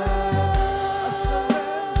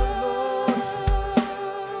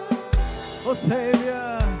 Oh,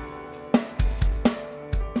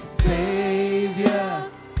 Savior,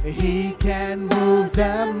 He can move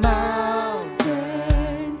the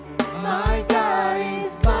mountains. My God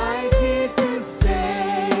is mighty to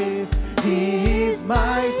save. He is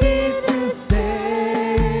mighty to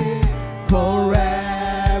save.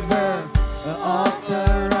 Forever, the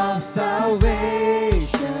author of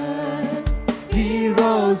salvation. He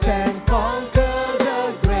rose and conquered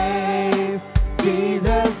the grave.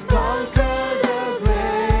 Jesus conquered.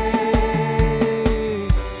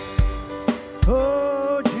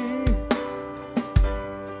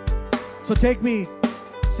 So take me,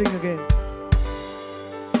 sing again.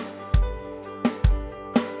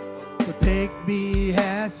 So take me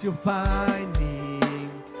as you find me,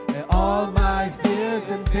 and all my fears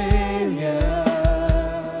and failures,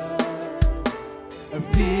 and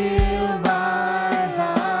fill my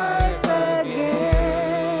life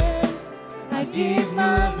again. I give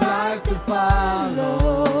my life to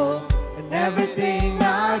follow, and everything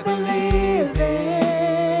I believe in.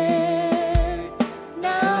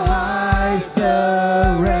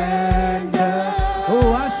 Surrender.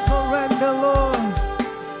 Oh, I surrender, Lord.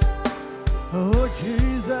 Oh,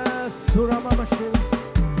 Jesus.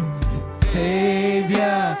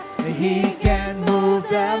 Savior, He can move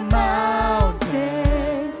the mountains.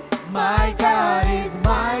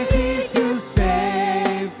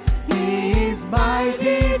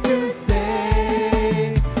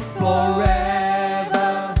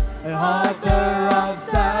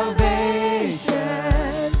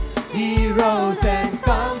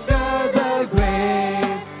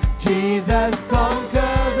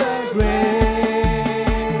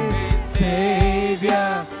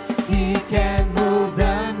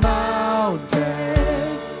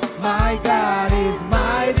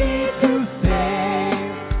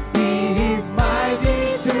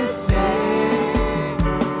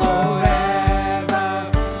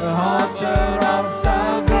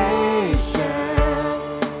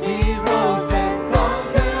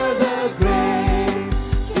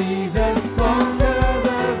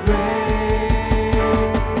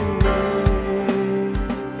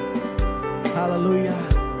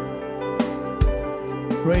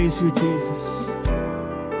 Praise you, Jesus.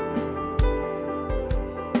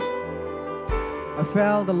 I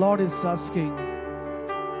felt the Lord is asking.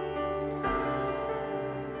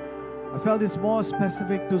 I felt it's more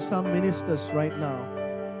specific to some ministers right now.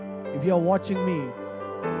 If you are watching me,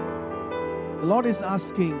 the Lord is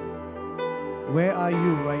asking, where are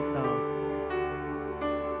you right now?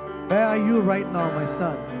 Where are you right now, my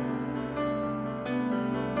son?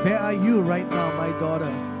 Where are you right now, my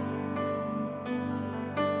daughter?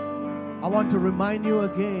 I want to remind you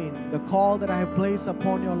again the call that I have placed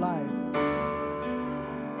upon your life.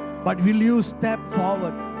 But will you step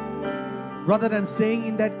forward? Rather than staying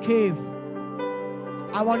in that cave,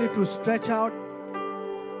 I want you to stretch out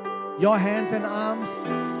your hands and arms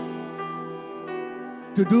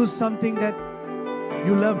to do something that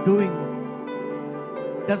you love doing.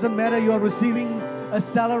 Doesn't matter you're receiving a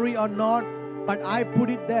salary or not, but I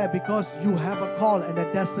put it there because you have a call and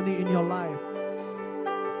a destiny in your life.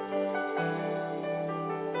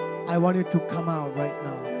 I want you to come out right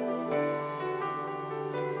now.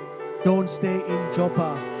 Don't stay in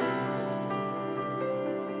Joppa.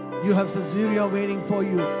 You have Caesarea waiting for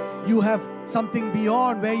you. You have something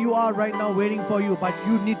beyond where you are right now waiting for you, but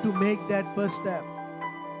you need to make that first step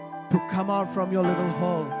to come out from your little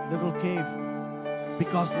hole, little cave,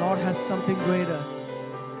 because Lord has something greater.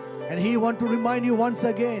 And He wants to remind you once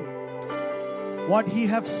again what He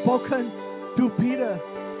have spoken to Peter.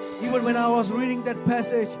 Even when I was reading that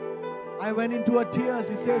passage, I went into a tears.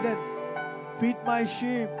 He said that, feed my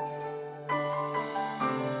sheep,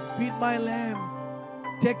 feed my lamb,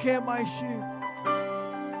 take care of my sheep.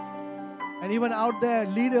 And even out there,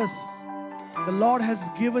 leaders, the Lord has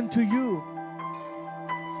given to you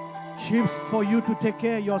sheep for you to take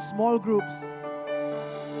care of your small groups.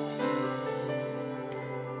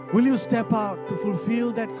 Will you step out to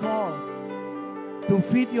fulfill that call, to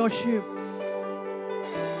feed your sheep,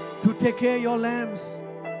 to take care of your lambs?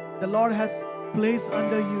 The Lord has placed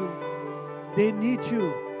under you. They need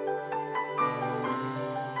you.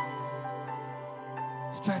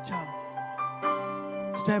 Stretch out.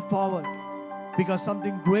 Step forward. Because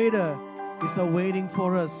something greater is awaiting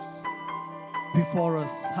for us, before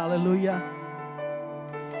us. Hallelujah.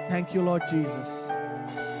 Thank you, Lord Jesus.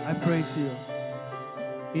 I praise you.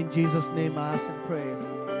 In Jesus' name I ask and pray.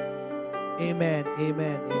 Amen,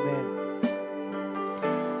 amen, amen.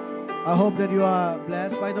 I hope that you are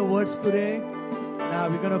blessed by the words today. Now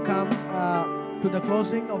we're going to come to the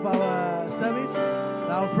closing of our service.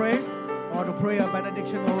 Now pray. I want to pray a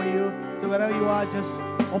benediction over you. So wherever you are, just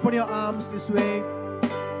open your arms this way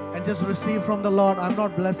and just receive from the Lord. I'm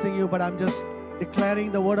not blessing you, but I'm just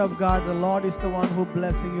declaring the word of God. The Lord is the one who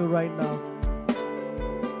blessing you right now.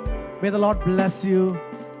 May the Lord bless you.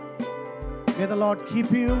 May the Lord keep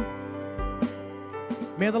you.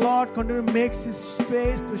 May the Lord continue to make His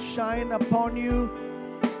face to shine upon you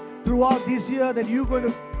throughout this year, that you're going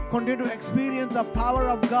to continue to experience the power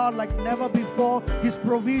of God like never before. His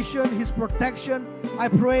provision, His protection. I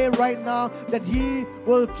pray right now that He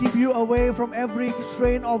will keep you away from every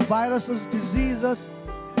strain of viruses, diseases,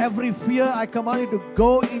 every fear. I command you to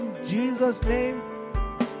go in Jesus' name.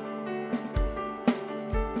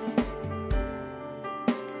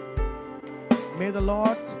 May the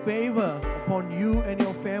Lord's favor upon you and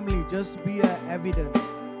your family just be evident.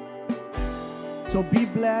 So be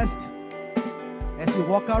blessed as you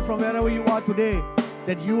walk out from wherever you are today,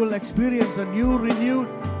 that you will experience a new renewed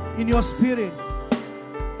in your spirit.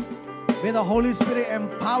 May the Holy Spirit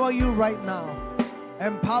empower you right now.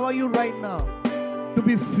 Empower you right now to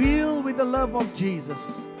be filled with the love of Jesus.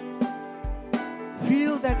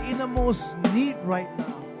 Feel that innermost need right now.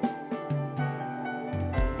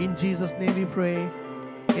 In Jesus' name we pray.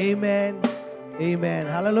 Amen. Amen.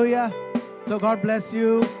 Hallelujah. So God bless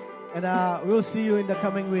you. And we'll see you in the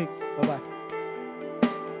coming week. Bye-bye.